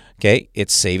 Okay,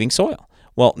 it's saving soil.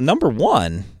 Well, number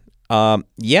one,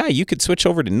 yeah, you could switch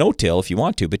over to no-till if you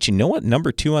want to, but you know what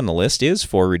number 2 on the list is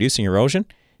for reducing erosion?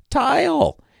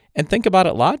 Tile. And think about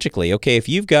it logically. Okay, if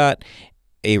you've got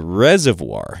a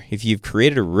reservoir, if you've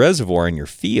created a reservoir in your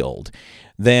field,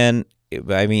 then,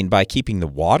 I mean, by keeping the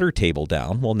water table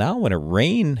down, well, now when a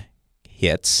rain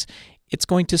hits, it's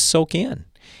going to soak in.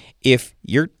 If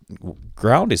your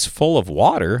ground is full of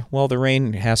water, well, the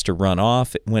rain has to run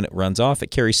off. When it runs off,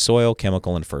 it carries soil,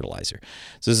 chemical, and fertilizer.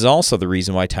 So this is also the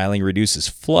reason why tiling reduces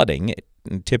flooding.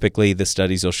 Typically, the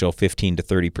studies will show 15 to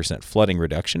 30% flooding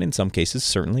reduction. In some cases,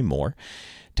 certainly more.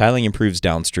 Tiling improves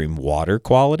downstream water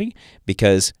quality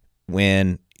because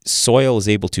when soil is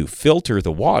able to filter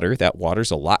the water, that water's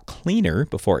a lot cleaner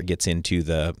before it gets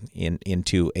into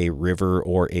into a river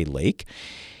or a lake.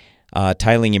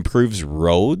 Tiling improves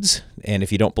roads, and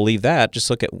if you don't believe that, just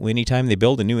look at anytime they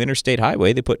build a new interstate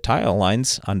highway, they put tile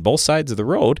lines on both sides of the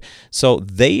road, so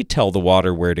they tell the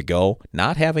water where to go,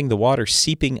 not having the water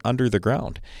seeping under the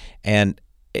ground. And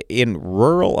in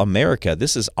rural America,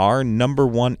 this is our number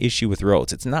one issue with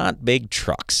roads. It's not big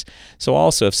trucks. So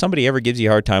also, if somebody ever gives you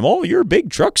a hard time, oh, your big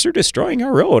trucks are destroying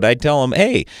our road, I'd tell them,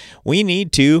 hey, we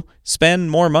need to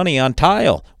spend more money on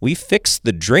tile. We fix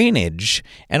the drainage,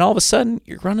 and all of a sudden,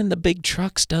 you're running the big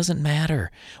trucks. Doesn't matter.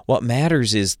 What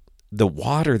matters is the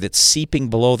water that's seeping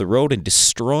below the road and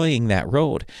destroying that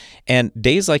road. And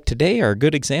days like today are a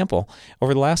good example.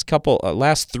 Over the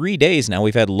last 3 days now,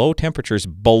 we've had low temperatures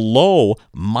below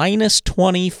minus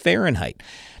 20 Fahrenheit.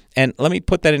 And let me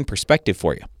put that in perspective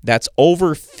for you. That's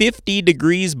over 50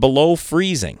 degrees below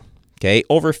freezing. okay,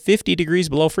 over 50 degrees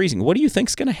below freezing. What do you think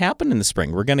is going to happen in the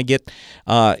spring? We're going to get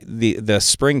the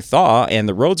spring thaw, and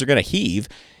the roads are going to heave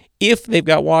if they've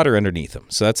got water underneath them.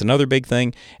 So that's another big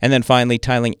thing. And then finally,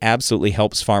 tiling absolutely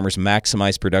helps farmers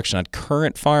maximize production on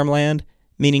current farmland,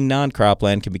 meaning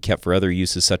non-cropland can be kept for other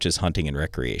uses such as hunting and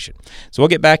recreation. So we'll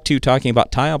get back to talking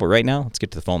about tile, but right now, let's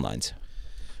get to the phone lines.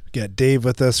 We got Dave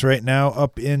with us right now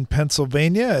up in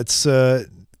Pennsylvania. It's a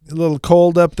little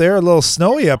cold up there, a little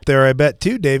snowy up there, I bet,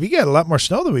 too, Dave. You got a lot more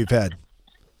snow than we've had.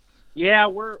 Yeah,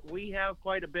 we have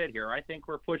quite a bit here. I think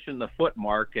we're pushing the foot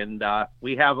mark, and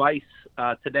we have ice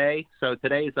today. So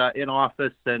today's in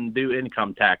office and do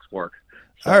income tax work.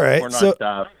 So all right. We're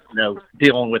not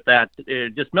dealing with that.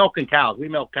 Just milking cows. We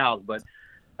milk cows, but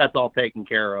that's all taken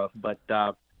care of. But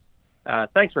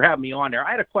thanks for having me on there.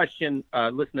 I had a question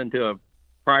listening to a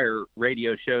prior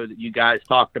radio show that you guys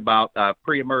talked about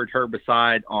pre-emerge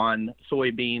herbicide on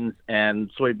soybeans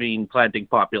and soybean planting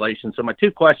population. So my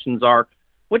two questions are,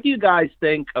 what do you guys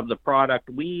think of the product?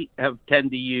 We have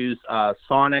tend to use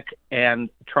Sonic and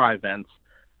Trivents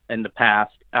in the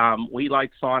past. We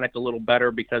like Sonic a little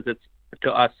better because it's,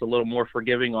 to us, a little more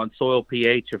forgiving on soil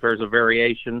pH if there's a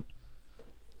variation.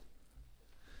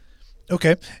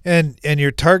 Okay. And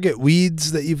your target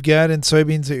weeds that you've got in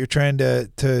soybeans that you're trying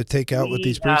to take out with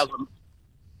these sprays?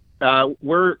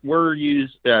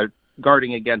 We're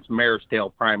guarding against mare's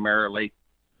tail primarily.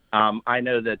 I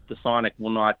know that the Sonic will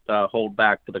not hold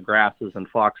back to the grasses and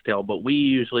foxtail, but we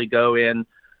usually go in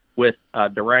with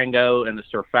Durango and the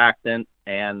surfactant,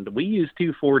 and we use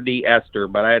 2,4-D ester,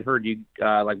 but I had heard you,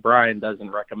 like Brian doesn't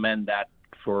recommend that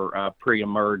for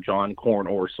pre-emerge on corn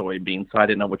or soybeans, so I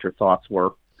didn't know what your thoughts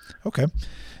were. Okay.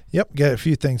 Yep, got a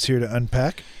few things here to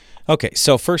unpack. Okay,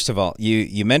 so first of all,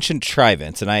 you mentioned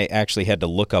Trivents, and I actually had to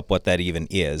look up what that even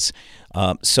is.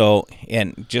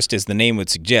 And just as the name would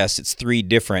suggest, it's 3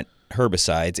 different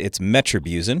herbicides. It's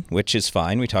metribuzin, which is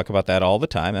fine. We talk about that all the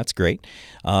time. That's great.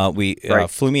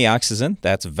 Flumioxazin,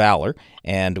 that's Valor,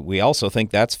 and we also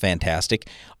think that's fantastic.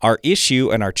 Our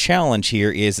issue and our challenge here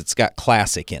is it's got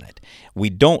Classic in it. We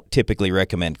don't typically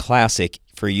recommend Classic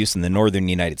for use in the northern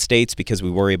United States because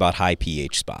we worry about high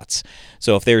pH spots.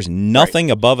 So if there's nothing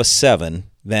above a 7,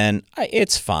 then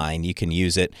it's fine. You can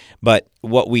use it. But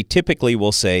what we typically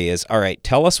will say is, all right,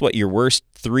 tell us what your worst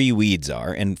 3 weeds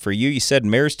are. And for you said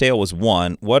mare's tail was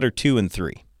 1. What are 2 and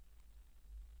 3?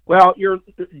 Well, you're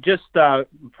just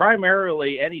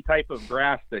primarily any type of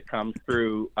grass that comes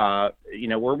through.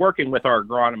 We're working with our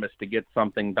agronomist to get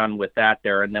something done with that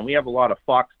there. And then we have a lot of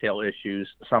foxtail issues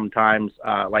sometimes,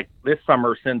 like this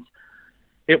summer, since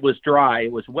it was dry.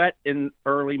 It was wet in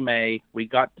early May. We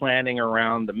got planting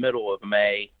around the middle of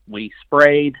May. We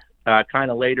sprayed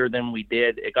kind of later than we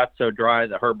did. It got so dry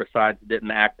the herbicides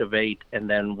didn't activate, and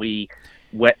then we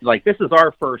wet. Like, this is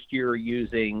our first year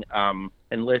using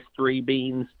Enlist 3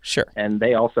 beans. Sure. And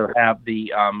they also have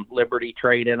the Liberty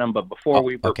trait in them, but before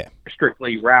we were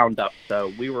strictly Roundup.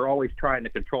 So we were always trying to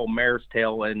control mare's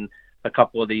tail and a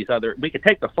couple of these other. We could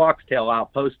take the foxtail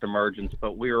out post-emergence,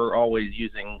 but we were always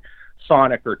using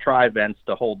Sonic or Trivents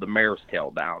to hold the mare's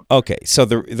tail down. Okay, so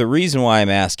the reason why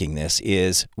I'm asking this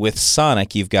is with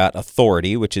Sonic, you've got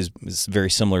Authority, which is very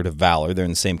similar to Valor. They're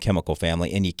in the same chemical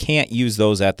family, and you can't use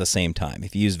those at the same time.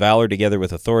 If you use Valor together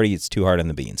with Authority, it's too hard on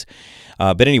the beans.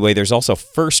 But anyway, there's also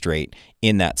First Rate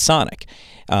in that Sonic.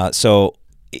 So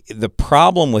the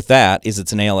problem with that is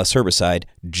it's an ALS herbicide,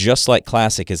 just like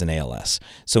Classic is an ALS.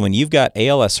 So when you've got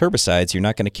ALS herbicides, you're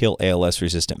not going to kill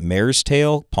ALS-resistant mare's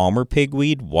tail, palmer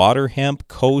pigweed, water hemp,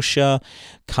 kochia,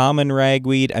 common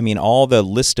ragweed. I mean, all the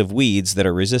list of weeds that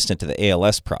are resistant to the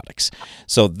ALS products.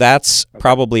 So that's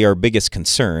probably our biggest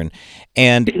concern.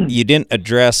 And you didn't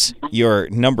address your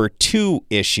number 2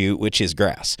 issue, which is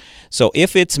grass. So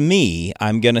if it's me,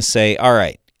 I'm going to say, all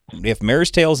right, if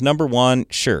mare's tail is number 1,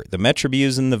 sure. The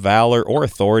metribuzin, the Valor, or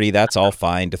Authority, that's all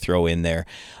fine to throw in there.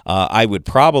 I would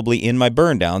probably, in my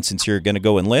burn down, since you're going to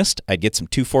go Enlist, I'd get some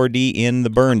 2,4-D in the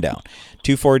burn down.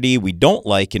 2,4-D we don't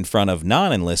like in front of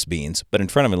non-Enlist beans, but in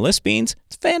front of Enlist beans,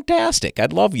 it's fantastic.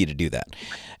 I'd love you to do that.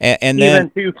 And then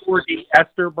 2,4-D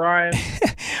ester, Brian?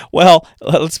 Well,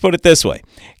 let's put it this way.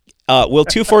 Will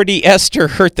 2,4-D ester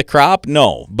hurt the crop?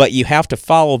 No, but you have to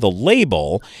follow the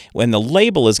label when the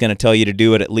label is going to tell you to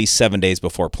do it at least 7 days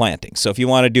before planting. So if you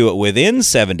want to do it within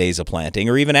 7 days of planting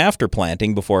or even after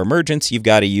planting before emergence, you've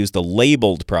got to use the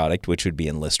labeled product, which would be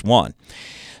Enlist 1.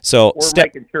 So we're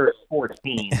making sure it's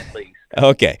 14 at least.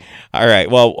 Okay. All right.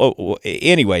 Well,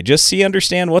 anyway, just so you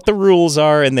understand what the rules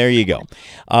are, and there you go.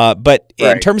 But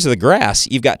in terms of the grass,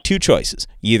 you've got 2 choices.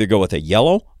 You either go with a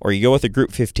yellow or you go with a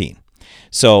Group 15.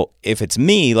 So if it's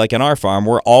me, like on our farm,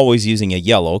 we're always using a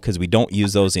yellow because we don't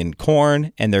use those in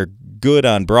corn, and they're good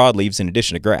on broadleaves in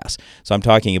addition to grass. So I'm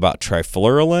talking about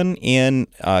trifluralin in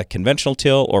conventional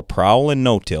till or Prowl in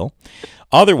no-till.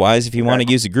 Otherwise, if you want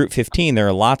to use a Group 15, there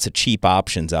are lots of cheap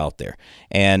options out there.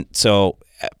 And so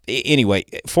anyway,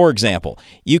 for example,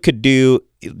 you could do,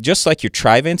 just like your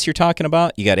Trivents you're talking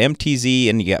about, you got MTZ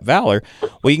and you got Valor.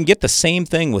 Well, you can get the same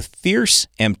thing with Fierce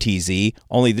MTZ,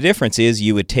 only the difference is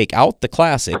you would take out the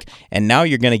Classic, and now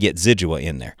you're going to get Zidua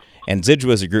in there. And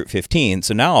Zidua is a Group 15,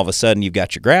 so now all of a sudden you've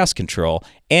got your grass control,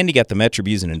 and you got the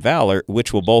Metribuzin and Valor,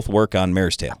 which will both work on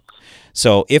Mare's Tail.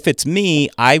 So if it's me,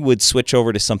 I would switch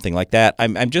over to something like that.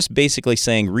 I'm just basically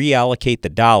saying reallocate the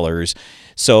dollars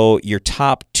so your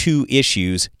top 2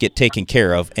 issues get taken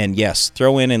care of. And yes,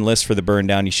 throw in Enlist for the burn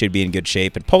down. You should be in good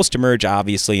shape. And post-emerge,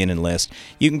 obviously, in Enlist.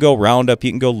 You can go Roundup.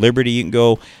 You can go Liberty. You can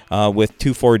go with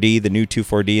 2,4-D, the new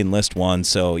 2,4-D Enlist 1.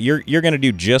 So you're going to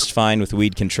do just fine with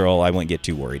weed control. I wouldn't get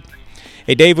too worried.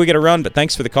 Hey, Dave, we got to run, but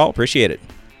thanks for the call. Appreciate it.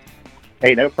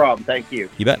 Hey, no problem. Thank you.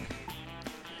 You bet.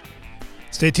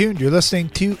 Stay tuned. You're listening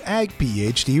to Ag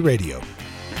PhD Radio.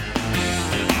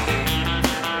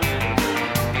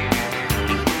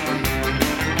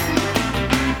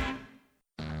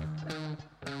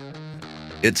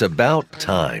 It's about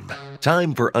time.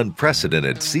 Time for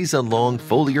unprecedented season-long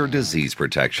foliar disease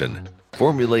protection.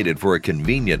 Formulated for a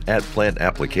convenient at-plant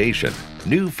application,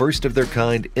 new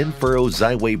first-of-their-kind In-Furrow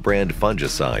Xyway brand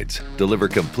fungicides deliver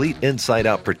complete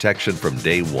inside-out protection from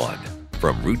day one.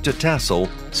 From root to tassel,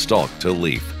 stalk to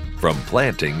leaf, from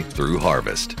planting through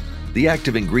harvest. The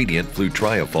active ingredient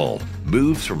flutriafol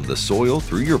moves from the soil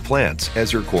through your plants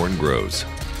as your corn grows.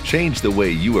 Change the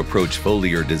way you approach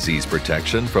foliar disease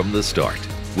protection from the start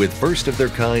with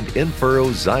first-of-their-kind In-Furrow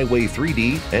Xyway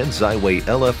 3D and Xyway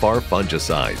LFR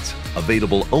fungicides,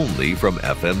 available only from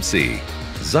FMC.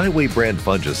 Xyway brand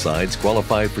fungicides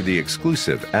qualify for the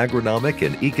exclusive agronomic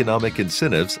and economic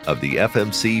incentives of the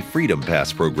FMC Freedom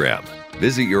Pass program.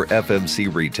 Visit your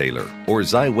FMC retailer or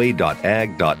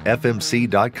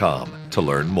xyway.ag.fmc.com to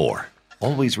learn more.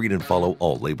 Always read and follow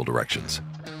all label directions.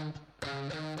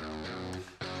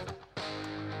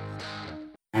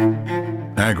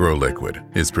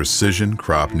 AgroLiquid is precision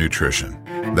crop nutrition.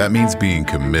 That means being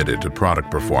committed to product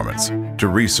performance, to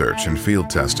research and field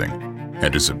testing,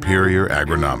 and to superior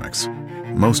agronomics.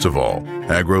 Most of all,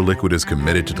 AgroLiquid is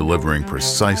committed to delivering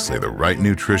precisely the right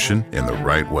nutrition in the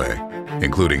right way,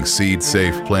 including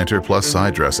seed-safe planter plus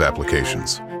side dress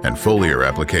applications and foliar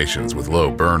applications with low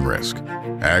burn risk.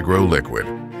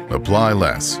 AgroLiquid. Apply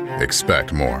less,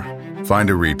 expect more. Find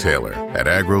a retailer at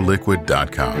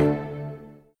agroliquid.com.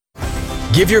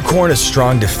 Give your corn a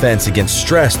strong defense against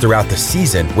stress throughout the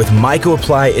season with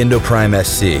MycoApply Endoprime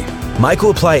SC.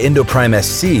 MycoApply Endoprime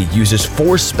SC uses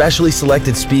 4 specially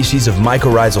selected species of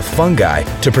mycorrhizal fungi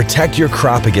to protect your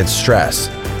crop against stress.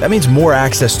 That means more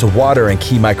access to water and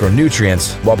key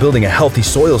micronutrients while building a healthy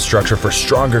soil structure for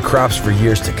stronger crops for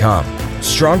years to come.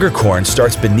 Stronger corn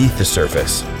starts beneath the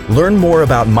surface. Learn more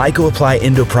about MycoApply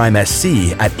Endoprime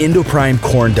SC at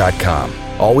endoprimecorn.com.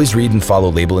 Always read and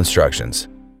follow label instructions.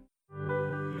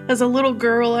 As a little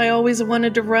girl, I always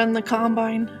wanted to run the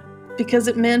combine because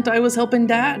it meant I was helping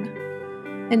Dad.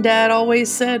 And Dad always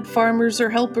said farmers are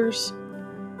helpers.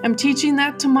 I'm teaching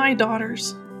that to my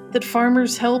daughters, that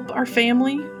farmers help our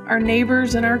family, our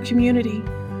neighbors, and our community.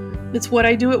 It's what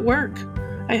I do at work.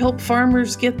 I help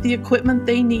farmers get the equipment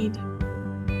they need.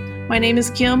 My name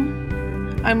is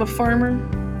Kim. I'm a farmer,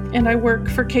 and I work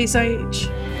for Case IH.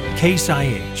 Case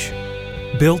IH,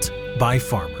 built by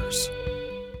farmers.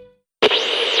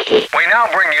 We now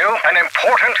bring you an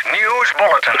important news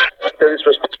bulletin.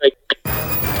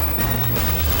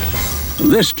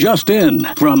 This just in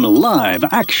from Live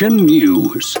Action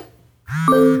News.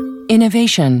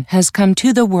 Innovation has come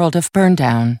to the world of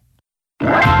burndown.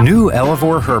 New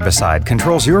Elevore herbicide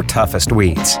controls your toughest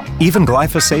weeds, even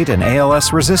glyphosate and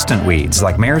ALS-resistant weeds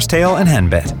like mare's tail and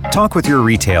henbit. Talk with your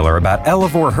retailer about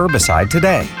Elevore herbicide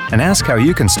today and ask how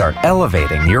you can start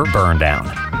elevating your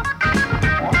burndown.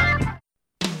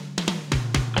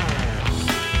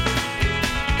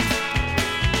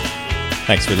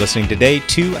 Thanks for listening today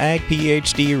to Ag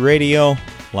PhD Radio,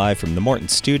 live from the Morton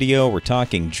studio. We're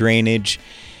talking drainage.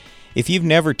 If you've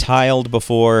never tiled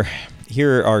before,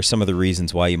 here are some of the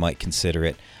reasons why you might consider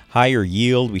it. Higher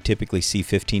yield, we typically see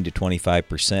 15 to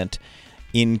 25%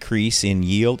 increase in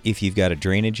yield if you've got a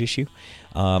drainage issue.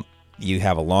 You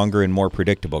have a longer and more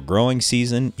predictable growing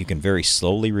season. You can very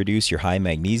slowly reduce your high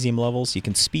magnesium levels. You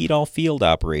can speed all field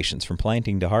operations from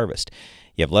planting to harvest.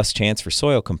 You have less chance for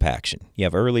soil compaction. You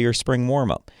have earlier spring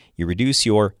warm-up. You reduce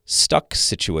your stuck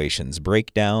situations,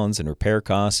 breakdowns, and repair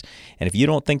costs. And if you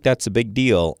don't think that's a big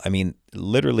deal, I mean,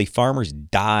 literally farmers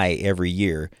die every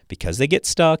year because they get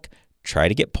stuck, try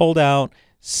to get pulled out,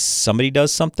 somebody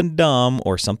does something dumb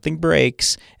or something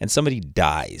breaks, and somebody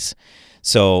dies.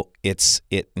 So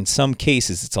in some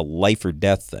cases, it's a life or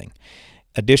death thing.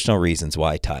 Additional reasons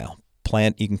why tile.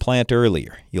 You can plant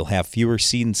earlier. You'll have fewer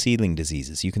seed and seedling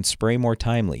diseases. You can spray more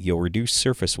timely. You'll reduce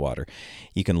surface water.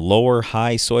 You can lower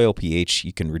high soil pH.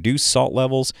 You can reduce salt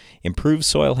levels, improve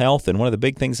soil health. And one of the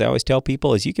big things I always tell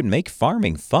people is you can make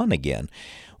farming fun again.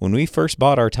 When we first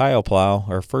bought our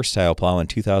first tile plow in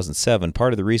 2007,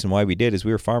 part of the reason why we did is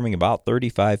we were farming about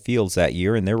 35 fields that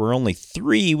year, and there were only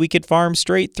 3 we could farm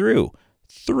straight through.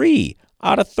 3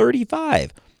 out of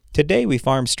 35. Today, we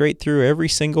farm straight through every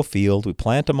single field. We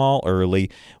plant them all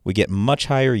early. We get much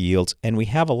higher yields, and we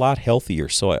have a lot healthier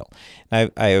soil.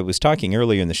 I was talking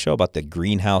earlier in the show about the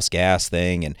greenhouse gas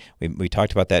thing, and we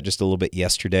talked about that just a little bit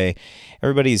yesterday.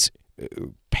 Everybody's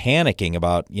panicking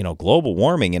about, global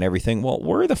warming and everything. Well,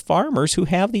 we're the farmers who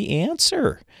have the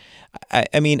answer.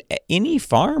 I mean, any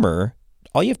farmer,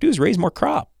 all you have to do is raise more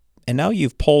crop. And now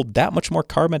you've pulled that much more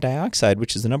carbon dioxide,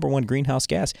 which is the number one greenhouse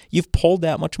gas. You've pulled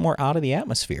that much more out of the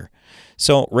atmosphere.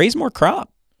 So raise more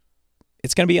crop.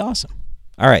 It's going to be awesome.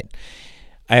 All right.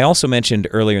 I also mentioned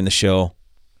earlier in the show,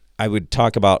 I would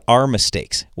talk about our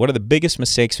mistakes. What are the biggest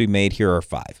mistakes we made? Here are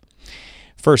 5.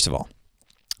 First of all,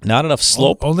 not enough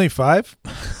slope. Only 5?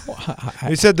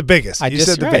 You said the biggest. I just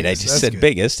said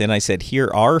biggest, and I said here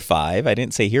are 5. I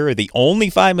didn't say here are the only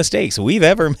 5 mistakes we've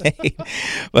ever made.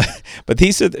 but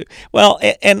these are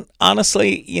and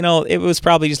honestly, it was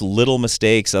probably just little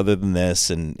mistakes other than this.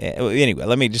 And anyway,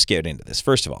 let me just get into this.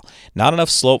 First of all, not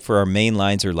enough slope for our main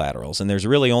lines or laterals, and there's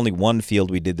really only one field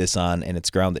we did this on, and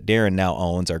it's ground that Darren now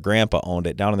owns. Our grandpa owned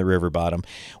it down on the river bottom.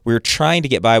 We were trying to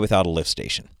get by without a lift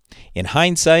station. In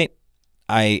hindsight,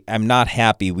 I'm not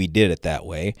happy we did it that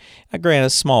way. Granted, a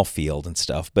small field and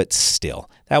stuff, but still,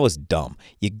 that was dumb.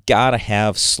 You got to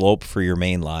have slope for your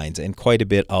main lines and quite a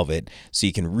bit of it so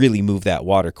you can really move that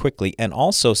water quickly, and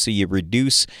also so you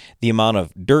reduce the amount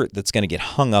of dirt that's going to get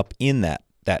hung up in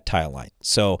that tile line.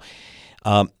 So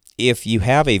if you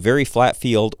have a very flat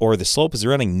field or the slope is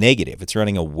running negative, it's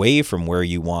running away from where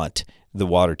you want the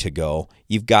water to go,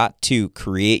 you've got to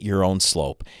create your own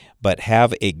slope. But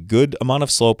have a good amount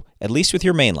of slope, at least with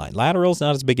your main line. Lateral's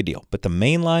not as big a deal, but the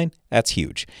main line, that's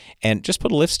huge. And just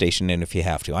put a lift station in if you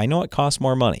have to. I know it costs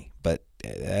more money, but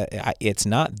it's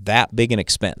not that big an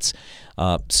expense.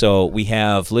 So we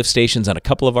have lift stations on a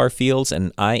couple of our fields,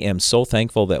 and I am so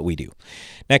thankful that we do.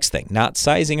 Next thing, not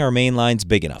sizing our main lines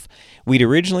big enough. We'd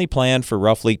originally planned for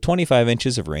roughly 25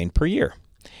 inches of rain per year.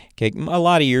 Okay, a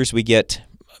lot of years we get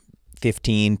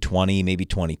 15, 20, maybe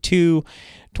 22,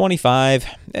 25.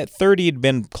 At 30 had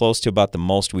been close to about the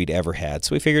most we'd ever had,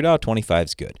 so we figured, 25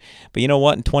 is good. But you know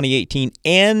what? In 2018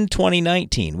 and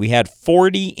 2019, we had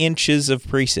 40 inches of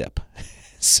precip.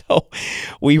 So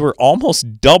we were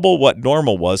almost double what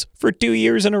normal was for 2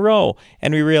 years in a row.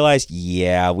 And we realized,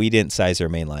 we didn't size our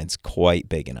main lines quite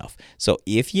big enough. So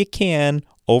if you can,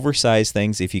 oversize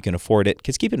things if you can afford it.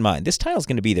 Because keep in mind, this tile is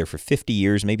going to be there for 50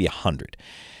 years, maybe 100.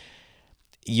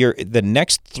 The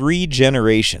next 3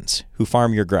 generations who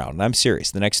farm your ground, and I'm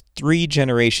serious, the next 3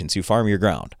 generations who farm your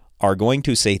ground are going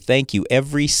to say thank you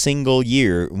every single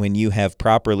year when you have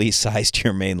properly sized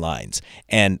your main lines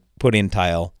and put in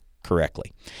tile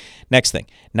correctly. Next thing,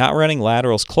 not running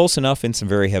laterals close enough in some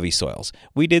very heavy soils.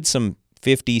 We did some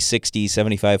 50, 60,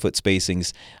 75-foot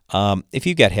spacings. If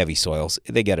you've got heavy soils,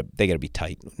 they gotta be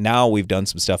tight. Now we've done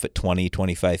some stuff at 20,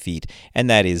 25 feet, and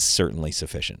that is certainly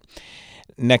sufficient.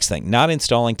 Next thing, not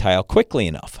installing tile quickly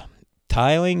enough.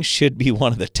 Tiling should be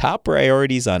one of the top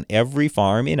priorities on every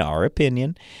farm, in our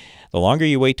opinion. The longer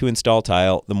you wait to install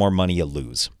tile, the more money you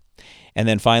lose. And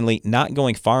then finally, not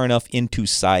going far enough into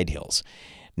side hills.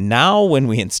 Now when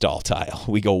we install tile,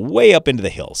 we go way up into the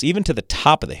hills, even to the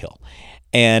top of the hill.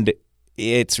 And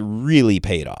it's really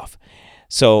paid off.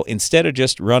 So instead of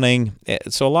just running,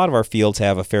 so a lot of our fields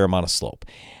have a fair amount of slope.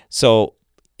 So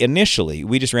initially,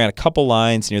 we just ran a couple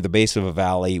lines near the base of a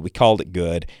valley. We called it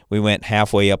good. We went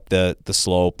halfway up the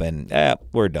slope and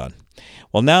we're done.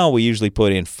 Well, now we usually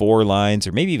put in 4 lines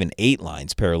or maybe even 8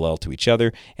 lines parallel to each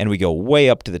other, and we go way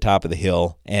up to the top of the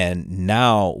hill, and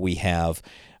now we have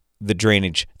the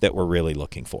drainage that we're really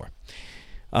looking for.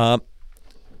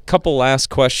 Couple last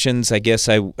questions I guess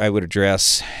I would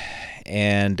address.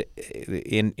 And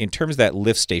in terms of that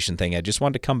lift station thing, I just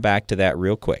wanted to come back to that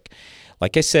real quick.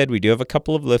 Like I said, we do have a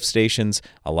couple of lift stations.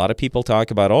 A lot of people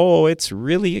talk about, oh, it's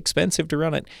really expensive to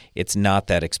run it. It's not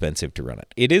that expensive to run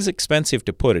it. It is expensive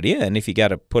to put it in if you got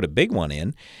to put a big one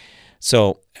in.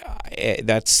 So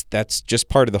that's just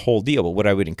part of the whole deal. But what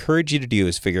I would encourage you to do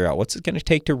is figure out what's it going to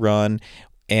take to run.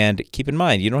 And keep in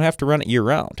mind, you don't have to run it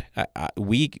year-round.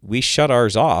 We shut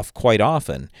ours off quite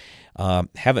often.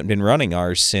 Haven't been running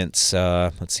ours since,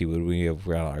 let's see, when we have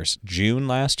run ours? June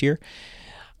last year.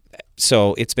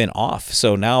 So it's been off.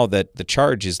 So now that the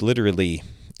charge is literally,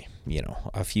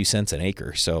 a few cents an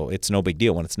acre. So it's no big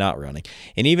deal when it's not running.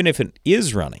 And even if it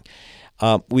is running,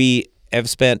 we have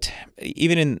spent,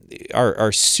 even in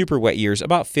our super wet years,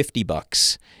 about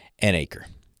 $50 an acre.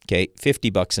 Okay,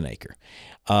 $50 an acre.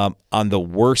 On the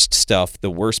worst stuff, the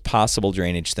worst possible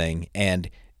drainage thing, and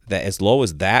that as low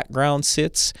as that ground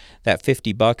sits, that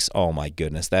 $50, oh my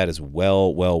goodness, that is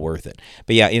well worth it.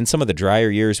 But yeah, in some of the drier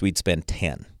years, we'd spend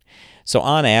 $10. So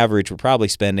on average, we're probably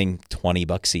spending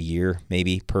 $20 a year,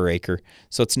 maybe per acre.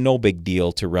 So it's no big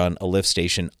deal to run a lift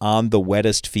station on the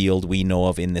wettest field we know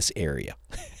of in this area.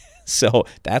 So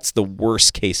that's the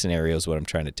worst case scenario is what I'm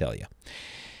trying to tell you.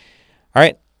 All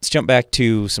right. Let's jump back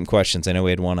to some questions. I know we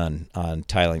had one on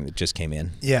tiling that just came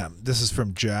in. Yeah, this is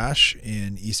from Josh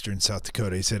in eastern South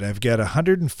Dakota. He said, I've got a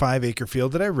 105-acre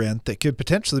field that I rent that could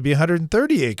potentially be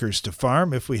 130 acres to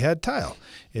farm if we had tile.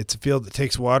 It's a field that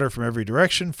takes water from every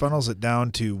direction, funnels it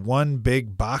down to one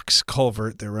big box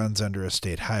culvert that runs under a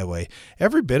state highway.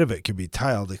 Every bit of it can be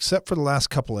tiled except for the last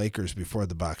couple acres before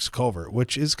the box culvert,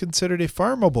 which is considered a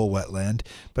farmable wetland,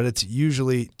 but it's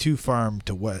usually too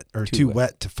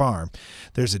wet to farm.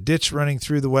 There's a ditch running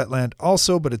through the wetland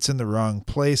also, but it's in the wrong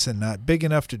place and not big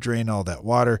enough to drain all that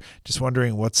water. Just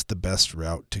wondering what's the best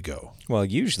route to go. Well,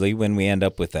 usually when we end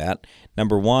up with that,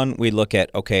 number one, we look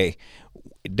at, okay,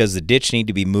 does the ditch need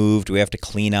to be moved? Do we have to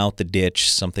clean out the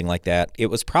ditch? Something like that. It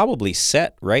was probably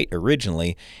set right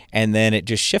originally, and then it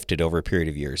just shifted over a period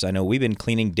of years. I know we've been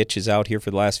cleaning ditches out here for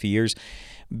the last few years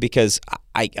because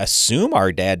I assume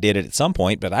our dad did it at some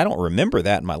point, but I don't remember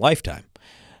that in my lifetime.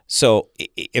 So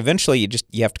eventually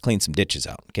you have to clean some ditches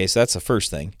out. Okay, so that's the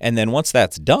first thing. And then once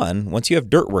that's done, once you have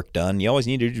dirt work done, you always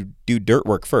need to do dirt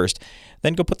work first,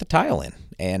 then go put the tile in.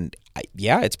 And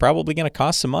it's probably going to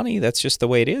cost some money. That's just the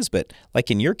way it is. But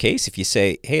like in your case, if you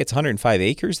say, hey, it's 105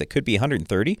 acres, that could be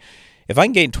 130. If I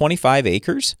can gain 25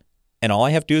 acres and all I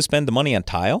have to do is spend the money on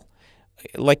tile,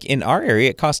 like in our area,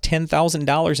 it costs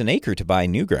 $10,000 an acre to buy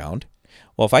new ground.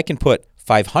 Well, if I can put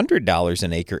 $500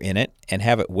 an acre in it and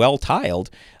have it well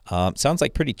tiled, sounds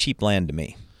like pretty cheap land to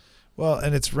me. Well,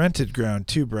 and it's rented ground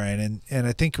too, Brian. And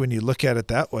I think when you look at it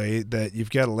that way, that you've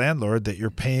got a landlord that you're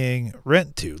paying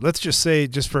rent to. Let's just say,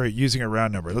 just for using a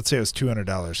round number, let's say it was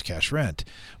 $200 cash rent.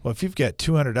 Well, if you've got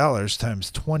 $200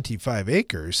 times 25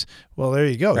 acres, well, there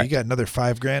you go. Right. You got another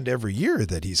 $5,000 every year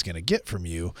that he's going to get from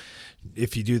you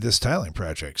if you do this tiling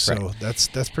project. So right.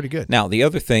 That's pretty good. Now, the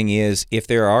other thing is if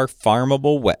there are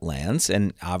farmable wetlands,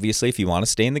 and obviously if you want to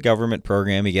stay in the government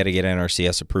program, you got to get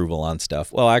NRCS approval on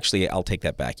stuff. Well, actually, I'll take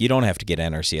that back. You don't have to get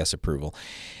NRCS approval.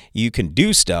 You can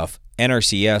do stuff.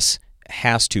 NRCS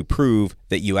has to prove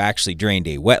that you actually drained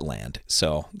a wetland.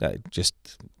 So just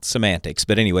semantics.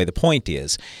 But anyway, the point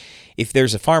is, if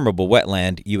there's a farmable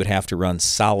wetland, you would have to run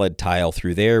solid tile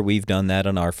through there. We've done that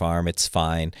on our farm. It's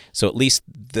fine. So at least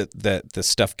the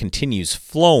stuff continues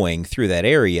flowing through that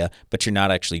area, but you're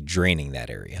not actually draining that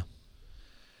area.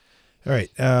 All right.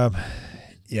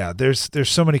 Yeah, there's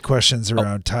so many questions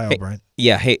around tile, Brian.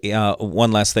 Yeah. Hey,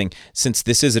 one last thing. Since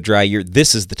this is a dry year,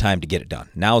 this is the time to get it done.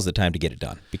 Now is the time to get it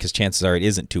done because chances are it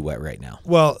isn't too wet right now.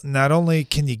 Well, not only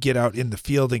can you get out in the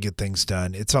field and get things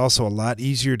done, it's also a lot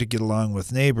easier to get along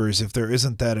with neighbors if there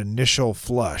isn't that initial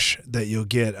flush that you'll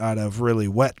get out of really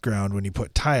wet ground when you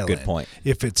put tile in. Good point.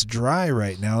 If it's dry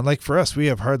right now, and like for us, we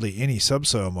have hardly any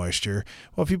subsoil moisture,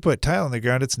 well, if you put tile in the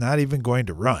ground, it's not even going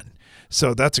to run.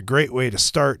 So that's a great way to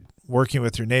start working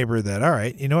with your neighbor that, all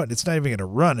right, you know what, it's not even going to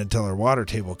run until our water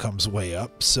table comes way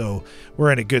up. So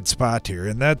we're in a good spot here.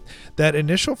 And that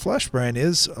initial flush, Brian,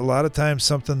 is a lot of times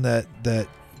something that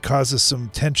causes some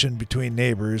tension between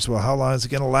neighbors. Well, how long is it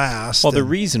going to last? Well, the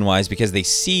reason why is because they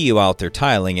see you out there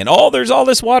tiling and, there's all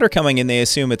this water coming, and they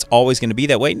assume it's always going to be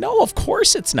that way. No, of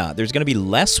course it's not. There's going to be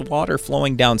less water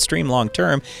flowing downstream long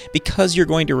term because you're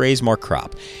going to raise more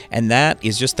crop. And that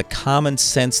is just the common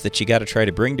sense that you got to try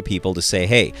to bring to people to say,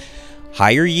 hey,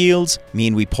 higher yields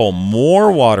mean we pull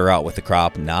more water out with the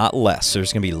crop, not less. So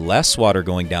there's going to be less water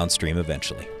going downstream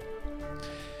eventually.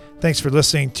 Thanks for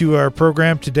listening to our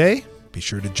program today. Be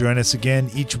sure to join us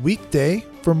again each weekday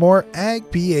for more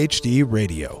Ag PhD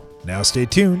Radio. Now stay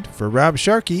tuned for Rob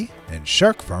Sharkey and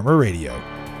Shark Farmer Radio.